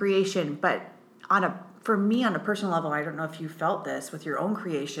ecstatic, the creation, but for me on a personal level, I don't know if you felt this with your own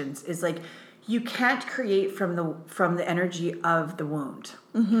creations, is like you can't create from the energy of the wound.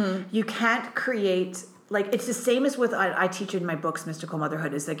 Mm-hmm. You can't create, like, it's the same as with I teach in my books, Mystical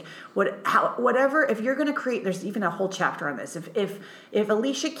Motherhood, is like whatever, if you're going to create, there's even a whole chapter on this. If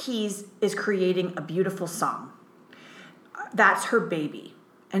Alicia Keys is creating a beautiful song, that's her baby.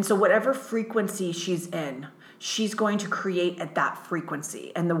 And so whatever frequency she's in, she's going to create at that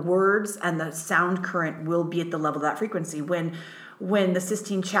frequency. And the words and the sound current will be at the level of that frequency. When the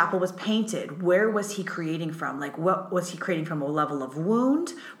Sistine Chapel was painted, where was he creating from? Like, what was he creating from? A level of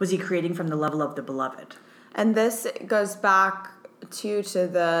wound? Was he creating from the level of the beloved? And this goes back to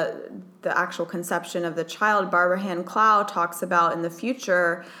the actual conception of the child. Barbara Hand Clow talks about in the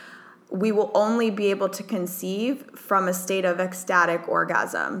future, we will only be able to conceive from a state of ecstatic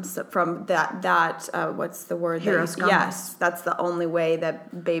orgasm. So from that what's the word? Hieros Gamos. Yes, that's the only way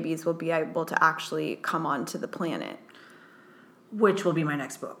that babies will be able to actually come onto the planet. Which will be my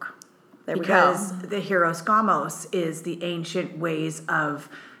next book. There we because go. the Hieros Gamos is the ancient ways of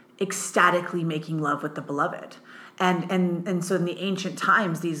ecstatically making love with the beloved. And so in the ancient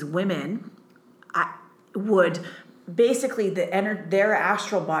times, these women would basically their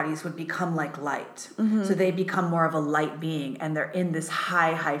astral bodies would become like light. Mm-hmm. So they become more of a light being, and they're in this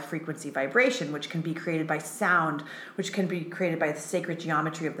high frequency vibration, which can be created by sound, which can be created by the sacred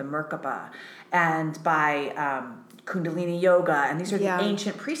geometry of the Merkaba, and by Kundalini yoga, and these are the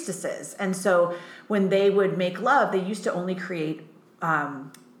ancient priestesses. And so when they would make love, they used to only create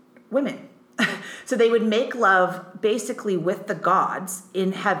women. So they would make love basically with the gods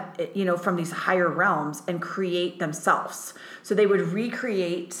from these higher realms and create themselves. So they would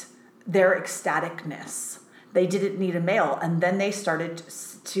recreate their ecstaticness. They didn't need a male, and then they started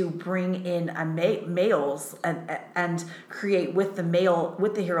to bring in males and create with the male,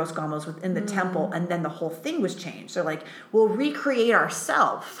 with the Hieros Gamos within the temple, and then the whole thing was changed. They're like, we'll recreate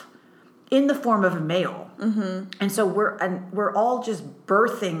ourselves in the form of a male, and so we're all just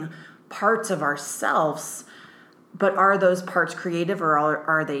birthing parts of ourselves, but are those parts creative, or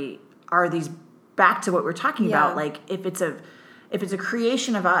are these back to what we're talking about? Like if it's a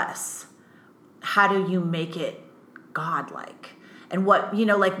creation of us, how do you make it godlike? And what,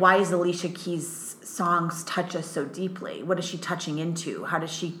 why is Alicia Keys' songs touch us so deeply? What is she touching into? How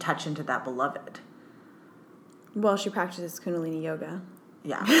does she touch into that beloved? Well, she practices Kundalini yoga.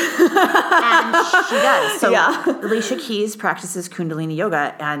 Yeah. And she does. So Alicia Keys practices Kundalini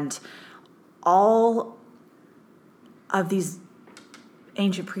yoga, and all of these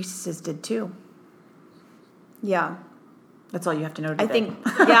ancient priestesses did too. Yeah. That's all you have to know today. I think,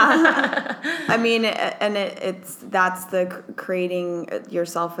 I mean, and that's the creating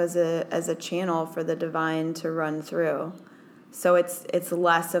yourself as a channel for the divine to run through. So it's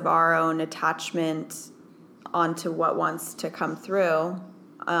less of our own attachment onto what wants to come through,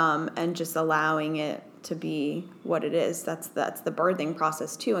 and just allowing it to be what it is. That's the birthing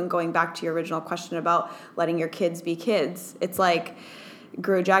process too. And going back to your original question about letting your kids be kids, it's like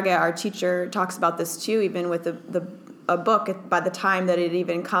Guru Jagat, our teacher, talks about this too. Even with a book, by the time that it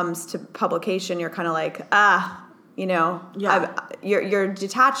even comes to publication, you're kind of like, you're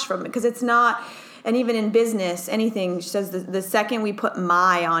detached from it, because it's not. And even in business, anything, she says the second we put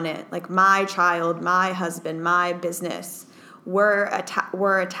my on it, like my child, my husband, my business, we're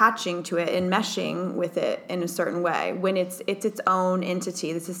attaching to it and meshing with it in a certain way when it's its own entity.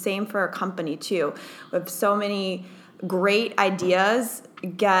 It's the same for a company too. We have so many great ideas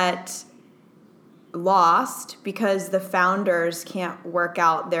get lost because the founders can't work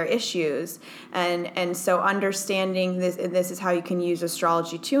out their issues, and so understanding this, and this is how you can use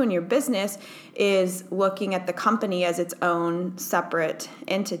astrology too in your business, is looking at the company as its own separate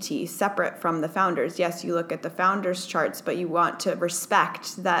entity, separate from the founders. Yes, you look at the founders' charts, but you want to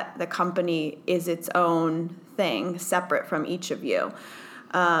respect that the company is its own thing, separate from each of you.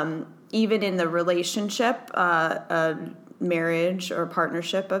 Even in the relationship, marriage or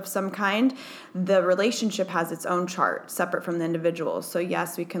partnership of some kind, the relationship has its own chart separate from the individual. So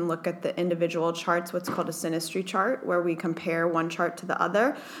yes, we can look at the individual charts, what's called a synastry chart, where we compare one chart to the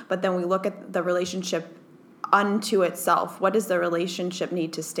other, but then we look at the relationship unto itself. What does the relationship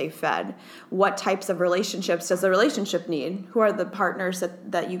need to stay fed? What types of relationships does the relationship need? Who are the partners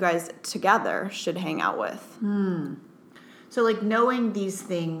that you guys together should hang out with? So like knowing these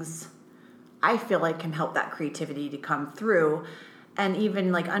things, I feel like can help that creativity to come through, and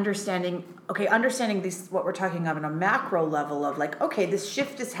even like understanding these, what we're talking about on a macro level of like, okay, this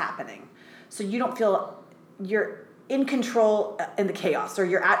shift is happening. So you don't feel you're in control in the chaos, or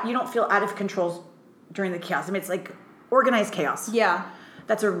you don't feel out of control during the chaos. I mean, it's like organized chaos. Yeah.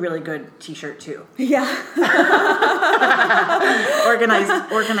 That's a really good t-shirt too. Yeah.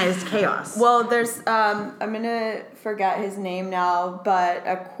 organized chaos. Well, there's, I'm going to forget his name now, but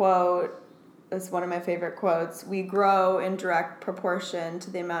a quote, it's one of my favorite quotes. We grow in direct proportion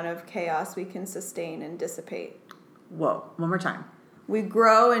to the amount of chaos we can sustain and dissipate. Whoa, one more time. We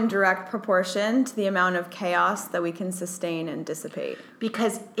grow in direct proportion to the amount of chaos that we can sustain and dissipate.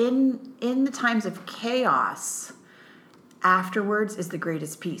 Because in the times of chaos, afterwards is the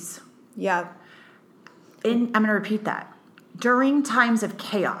greatest peace. Yeah. I'm going to repeat that. During times of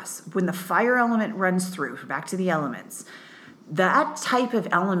chaos, when the fire element runs through, back to the elements, that type of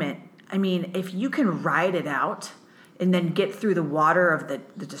element I mean, if you can ride it out and then get through the water of the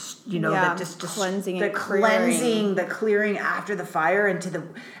cleansing, the clearing after the fire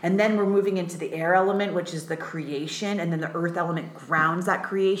and then we're moving into the air element, which is the creation, and then the earth element grounds that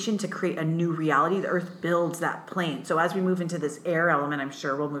creation to create a new reality. The earth builds that plane. So as we move into this air element, I'm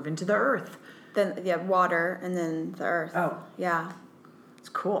sure we'll move into the earth. Then water, and then the earth. Oh, yeah. It's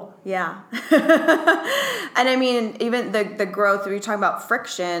cool. Yeah. And I mean, even the growth, we were talking about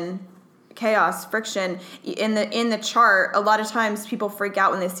friction, chaos, friction in the chart. A lot of times people freak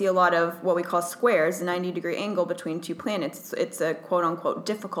out when they see a lot of what we call squares, a 90-degree angle between two planets. It's a quote unquote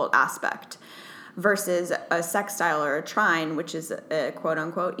difficult aspect versus a sextile or a trine, which is a quote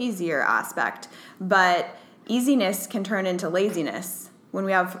unquote easier aspect. But easiness can turn into laziness. When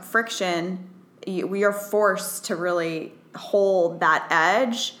we have friction, we are forced to really hold that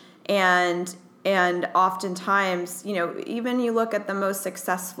edge, and oftentimes, even you look at the most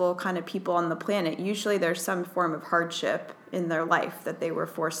successful kind of people on the planet, usually there's some form of hardship in their life that they were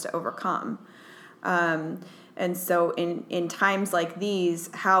forced to overcome. And so in times like these,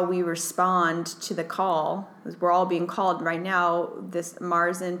 how we respond to the call, because we're all being called right now, this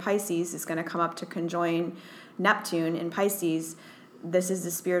Mars in Pisces is going to come up to conjoin Neptune in Pisces. This is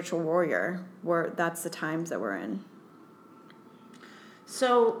the spiritual warrior, that's the times that we're in.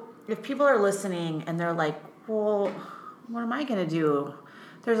 So if people are listening and they're like, well, what am I going to do?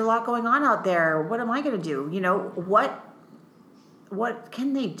 There's a lot going on out there. What am I going to do? What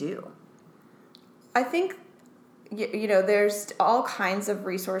can they do? I think, there's all kinds of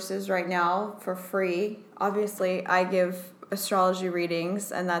resources right now for free. Obviously, I give astrology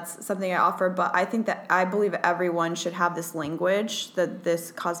readings, and that's something I offer, but I believe everyone should have this language, that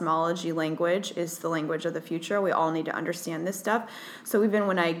this cosmology language is the language of the future. We all need to understand this stuff. So even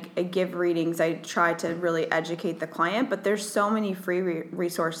when I give readings, I try to really educate the client, but there's so many free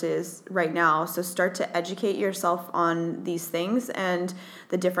resources right now. So start to educate yourself on these things and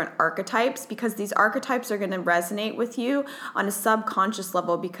the different archetypes, because these archetypes are going to resonate with you on a subconscious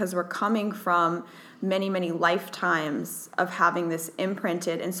level, because we're coming from many, many lifetimes of having this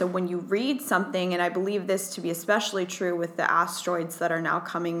imprinted. And so when you read something, and I believe this to be especially true with the asteroids that are now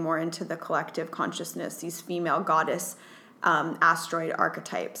coming more into the collective consciousness, these female goddess asteroid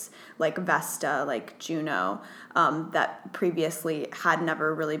archetypes like Vesta, like Juno, that previously had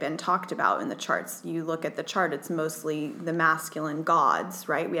never really been talked about in the charts. You look at the chart, it's mostly the masculine gods,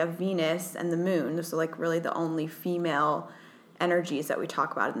 right? We have Venus and the moon. Those are like really the only female energies that we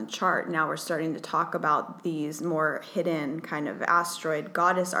talk about in the chart. Now we're starting to talk about these more hidden kind of asteroid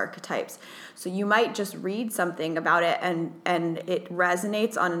goddess archetypes. So you might just read something about it and it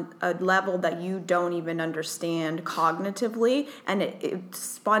resonates on a level that you don't even understand cognitively, and it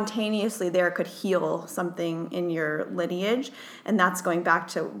spontaneously there could heal something in your lineage. And that's going back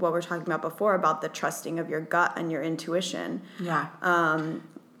to what we were talking about before about the trusting of your gut and your intuition. Yeah.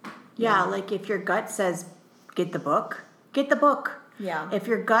 Like if your gut says, get the book. Yeah. If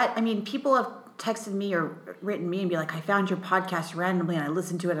your gut, people have texted me or written me and be like, I found your podcast randomly and I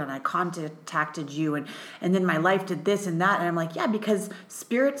listened to it and I contacted you and then my life did this and that. And I'm like, yeah, because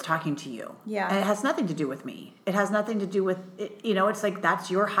Spirit's talking to you. Yeah. And it has nothing to do with me. It has nothing to do with, it's like,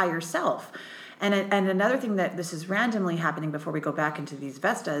 that's your higher self. And another thing that this is randomly happening before we go back into these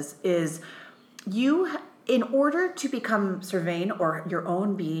Vestas is in order to become Servain or your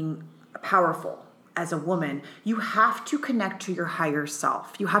own being powerful, as a woman, you have to connect to your higher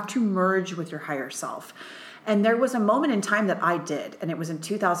self. You have to merge with your higher self. And there was a moment in time that I did, and it was in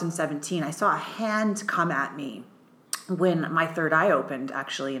 2017. I saw a hand come at me when my third eye opened,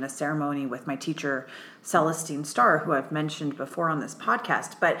 actually, in a ceremony with my teacher, Celestine Starr, who I've mentioned before on this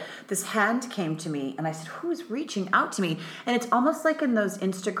podcast. But this hand came to me, and I said, who's reaching out to me? And it's almost like in those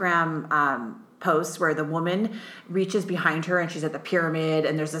Instagram posts where the woman reaches behind her and she's at the pyramid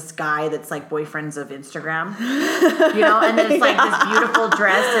and there's this guy that's like boyfriends of Instagram, and then it's like this beautiful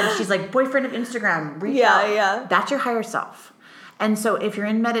dress and she's like boyfriend of Instagram, reach out. Yeah. That's your higher self. And so if you're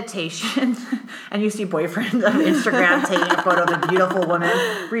in meditation and you see boyfriend of Instagram taking a photo of a beautiful woman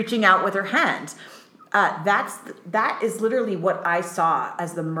reaching out with her hand, that is literally what I saw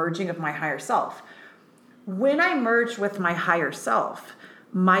as the merging of my higher self. When I merged with my higher self,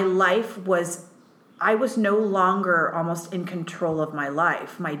 my life I was no longer almost in control of my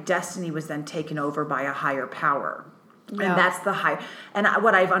life. My destiny was then taken over by a higher power. And that's the high. And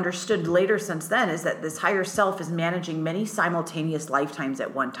what I've understood later since then is that this higher self is managing many simultaneous lifetimes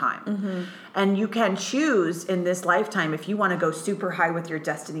at one time. And you can choose in this lifetime, if you want to go super high with your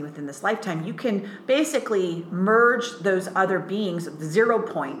destiny within this lifetime, you can basically merge those other beings, the 0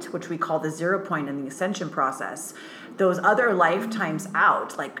 point, which we call the 0 point in the ascension process, those other lifetimes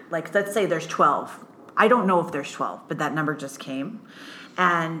out. Like let's say there's 12. I don't know if there's 12, but that number just came.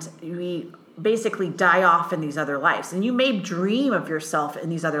 And we basically die off in these other lives, and you may dream of yourself in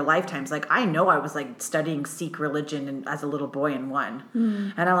these other lifetimes. Like I know I was like studying Sikh religion and as a little boy in one,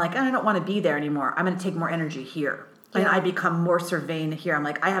 and I'm like, I don't want to be there anymore. I'm going to take more energy here, and I become more surveying here. I'm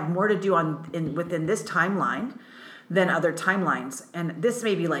like, I have more to do within this timeline than other timelines, and this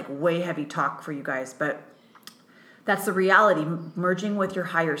may be like way heavy talk for you guys, but that's the reality. Merging with your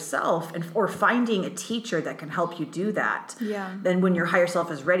higher self or finding a teacher that can help you do that. Yeah. Then when your higher self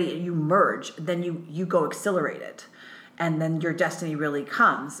is ready, you merge, then you go accelerated. And then your destiny really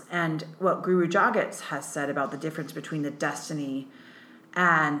comes. And what Guru Jagat has said about the difference between the destiny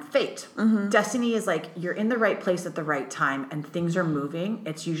and fate. Destiny is like you're in the right place at the right time and things are moving.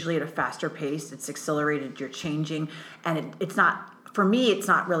 It's usually at a faster pace. It's accelerated. You're changing. And it's not, for me, it's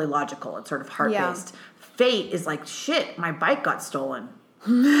not really logical. It's sort of heart-based. Fate is like, shit, my bike got stolen.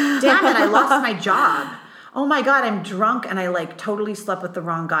 Damn it, I lost my job. Oh my God, I'm drunk and I like totally slept with the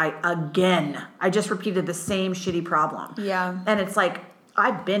wrong guy again. I just repeated the same shitty problem. Yeah. And it's like,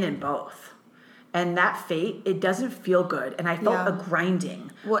 I've been in both. And that fate, it doesn't feel good. And I felt a grinding.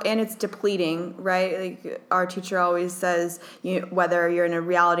 Well, and it's depleting, right? Like our teacher always says, whether you're in a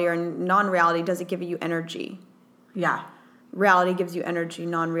reality or non-reality, does it give you energy? Yeah. Reality gives you energy.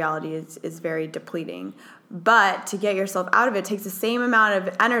 Non-reality is very depleting. But to get yourself out of it takes the same amount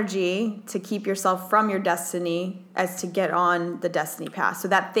of energy to keep yourself from your destiny as to get on the destiny path. So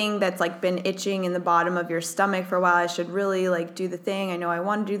that thing that's like been itching in the bottom of your stomach for a while, I should really like do the thing. I know I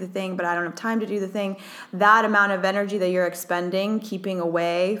want to do the thing, but I don't have time to do the thing. That amount of energy that you're expending, keeping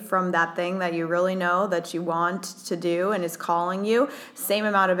away from that thing that you really know that you want to do and is calling you, same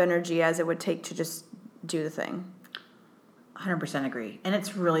amount of energy as it would take to just do the thing. 100% agree. And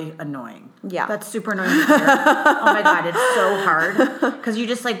it's really annoying. Yeah. That's super annoying to hear. Oh my God, it's so hard. Because you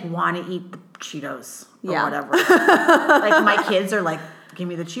just like want to eat the Cheetos or whatever. Like my kids are like, give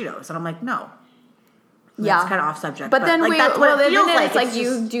me the Cheetos. And I'm like, no. It's kind of off subject. But then that's what it feels like. It's like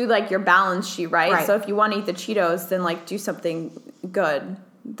you do like your balance sheet, right? So if you want to eat the Cheetos, then like do something good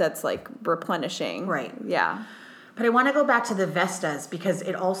that's like replenishing. Right. Yeah. But I want to go back to the Vestas because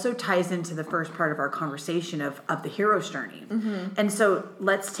it also ties into the first part of our conversation of the hero's journey. And so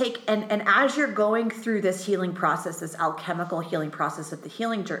let's take, and as you're going through this healing process, this alchemical healing process of the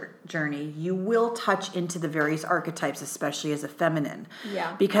healing journey, you will touch into the various archetypes, especially as a feminine.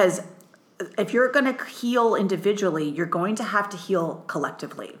 Yeah. Because if you're going to heal individually, you're going to have to heal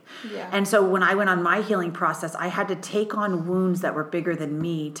collectively. Yeah. And so when I went on my healing process, I had to take on wounds that were bigger than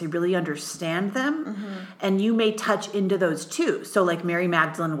me to really understand them. And you may touch into those too. So like Mary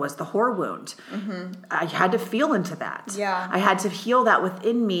Magdalene was the whore wound. I had to feel into that. Yeah. I had to heal that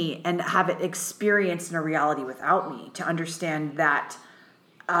within me and have it experienced in a reality without me to understand that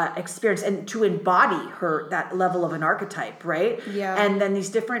experience and to embody that level of an archetype, right? Yeah. And then these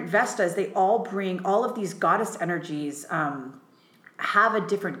different Vestas, they all bring all of these goddess energies, have a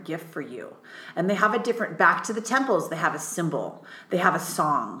different gift for you. And they have a different, back to the temples, they have a symbol, they have a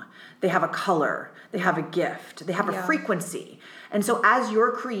song, they have a color, they have a gift, they have a frequency. And so as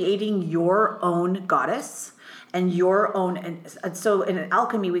you're creating your own goddess and your own, and so in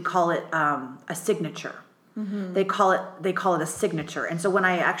alchemy, we call it a signature. They call it a signature. And so when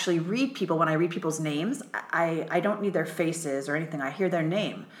I actually read people's names, I don't need their faces or anything. I hear their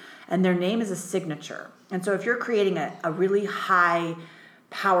name, and their name is a signature. And so if you're creating a really high,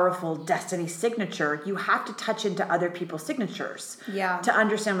 powerful destiny signature, you have to touch into other people's signatures to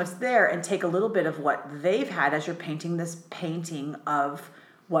understand what's there and take a little bit of what they've had as you're painting this painting of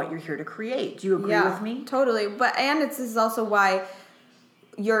what you're here to create. Do you agree with me? Totally. And this is also why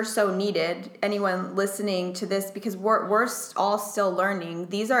you're so needed, anyone listening to this, because we're all still learning.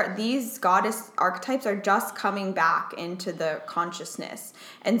 These goddess archetypes are just coming back into the consciousness.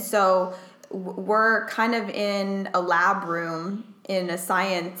 And so we're kind of in a lab room in a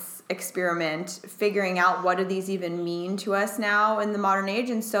science experiment figuring out what do these even mean to us now in the modern age.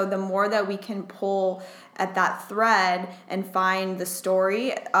 And so the more that we can pull at that thread and find the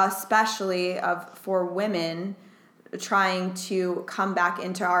story, especially for women trying to come back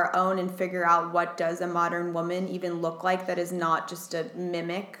into our own and figure out what does a modern woman even look like that is not just a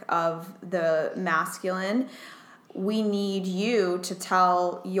mimic of the masculine, we need you to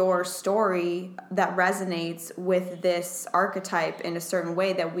tell your story that resonates with this archetype in a certain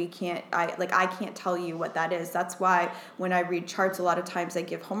way that I can't tell you what that is. That's why when I read charts, a lot of times I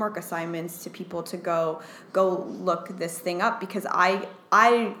give homework assignments to people to go look this thing up, because I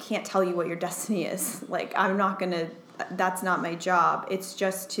can't tell you what your destiny is. Like, that's not my job. It's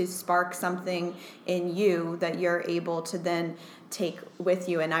just to spark something in you that you're able to then take with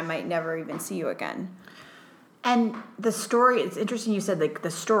you, and I might never even see you again. And the story, it's interesting you said like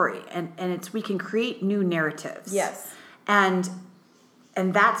the story, and it's, we can create new narratives. Yes. And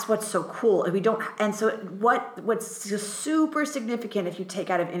that's what's so cool. We don't, and so what's super significant if you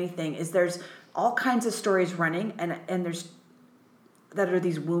take out of anything is there's all kinds of stories running, and there's that are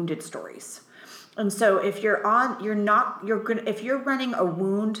these wounded stories. And so if you're running a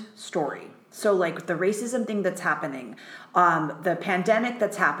wound story, so like the racism thing that's happening, the pandemic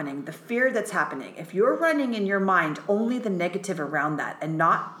that's happening, the fear that's happening, if you're running in your mind only the negative around that and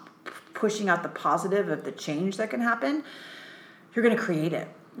not pushing out the positive of the change that can happen, you're going to create it.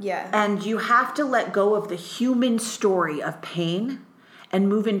 Yeah. And you have to let go of the human story of pain and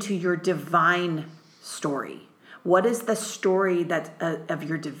move into your divine story. What is the story of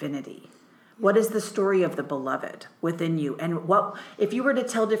your divinity? What is the story of the beloved within you? And what if you were to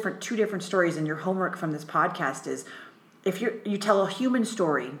tell two different stories, and your homework from this podcast is, if you tell a human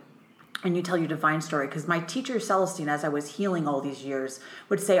story and you tell your divine story, because my teacher Celestine, as I was healing all these years,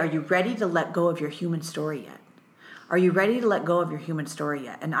 would say, are you ready to let go of your human story yet? Are you ready to let go of your human story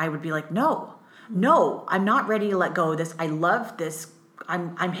yet? And I would be like, no, I'm not ready to let go of this. I love this.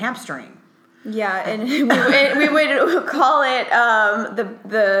 I'm hamstering. Yeah, and we would call it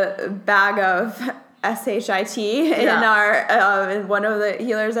the bag of SHIT in our one of the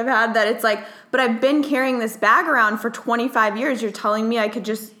healers I've had, that it's like, but I've been carrying this bag around for 25 years. You're telling me I could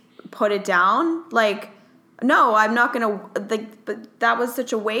just put it down? Like, no, I'm not gonna. Like, but that was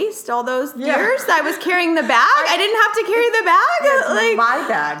such a waste. All those years I was carrying the bag. I didn't have to carry the bag. Yeah, it's my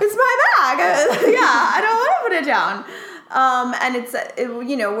bag. It's my bag. I don't want to put it down. And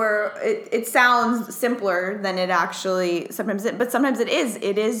it sounds simpler than it actually sometimes is, but sometimes it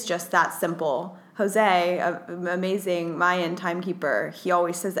is just that simple. Jose, amazing Mayan timekeeper, he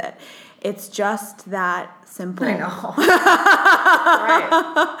always says it. It's just that simple. I know.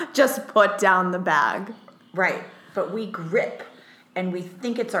 Right. Just put down the bag. Right. But we grip, and we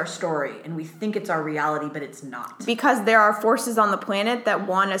think it's our story, and we think it's our reality, but it's not. Because there are forces on the planet that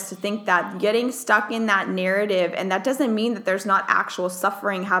want us to think that, getting stuck in that narrative, and that doesn't mean that there's not actual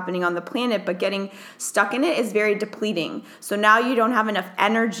suffering happening on the planet, but getting stuck in it is very depleting. So now you don't have enough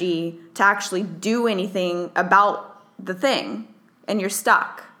energy to actually do anything about the thing, and you're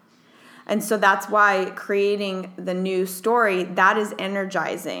stuck. And so that's why creating the new story, that is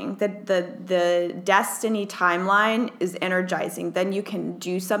energizing. The destiny timeline is energizing. Then you can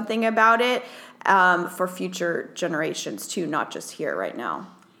do something about it for future generations too, not just here right now.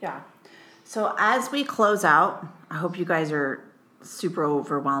 Yeah. So as we close out, I hope you guys are super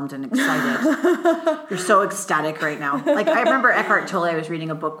overwhelmed and excited. You're so ecstatic right now. Like, I remember Eckhart Tolle, I was reading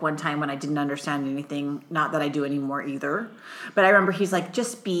a book one time when I didn't understand anything, not that I do anymore either, but I remember he's like,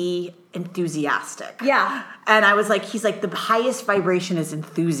 just be enthusiastic. Yeah. And I was like, he's like, the highest vibration is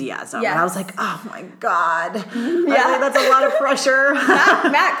enthusiasm. Yes. And I was like, oh my God. Yeah. Like, that's a lot of pressure.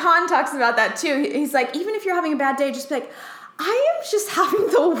 Matt Kahn talks about that too. He's like, even if you're having a bad day, just be like, I am just having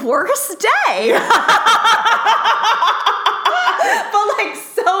the worst day. But like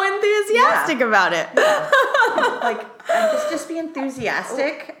so enthusiastic about it. Like, just be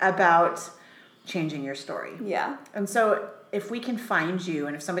enthusiastic about changing your story. Yeah. And so if we can find you,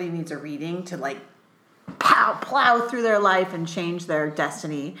 and if somebody needs a reading to like plow through their life and change their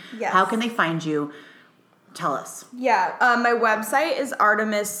destiny, yes. How can they find you? Tell us. Yeah, my website is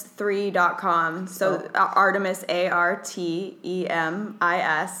artemis3.com. So Artemis,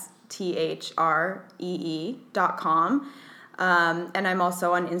 ARTEMISTHREE.com. And I'm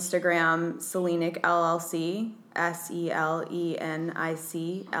also on Instagram, Selenic LLC, SELENIC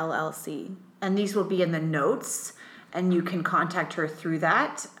LLC. And these will be in the notes, and you can contact her through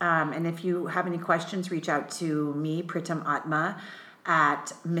that. And if you have any questions, reach out to me, Pritam Atma,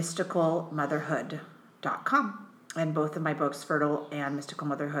 at mysticalmotherhood.com. And both of my books, Fertile and Mystical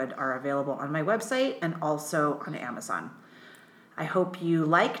Motherhood, are available on my website and also on Amazon. I hope you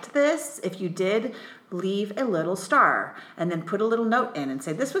liked this. If you did, leave a little star and then put a little note in and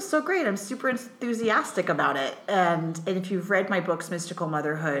say, this was so great. I'm super enthusiastic about it. And if you've read my books, Mystical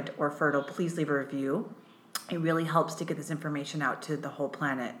Motherhood or Fertile, please leave a review. It really helps to get this information out to the whole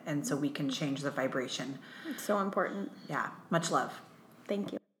planet, and so we can change the vibration. It's so important. Yeah. Much love.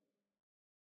 Thank you.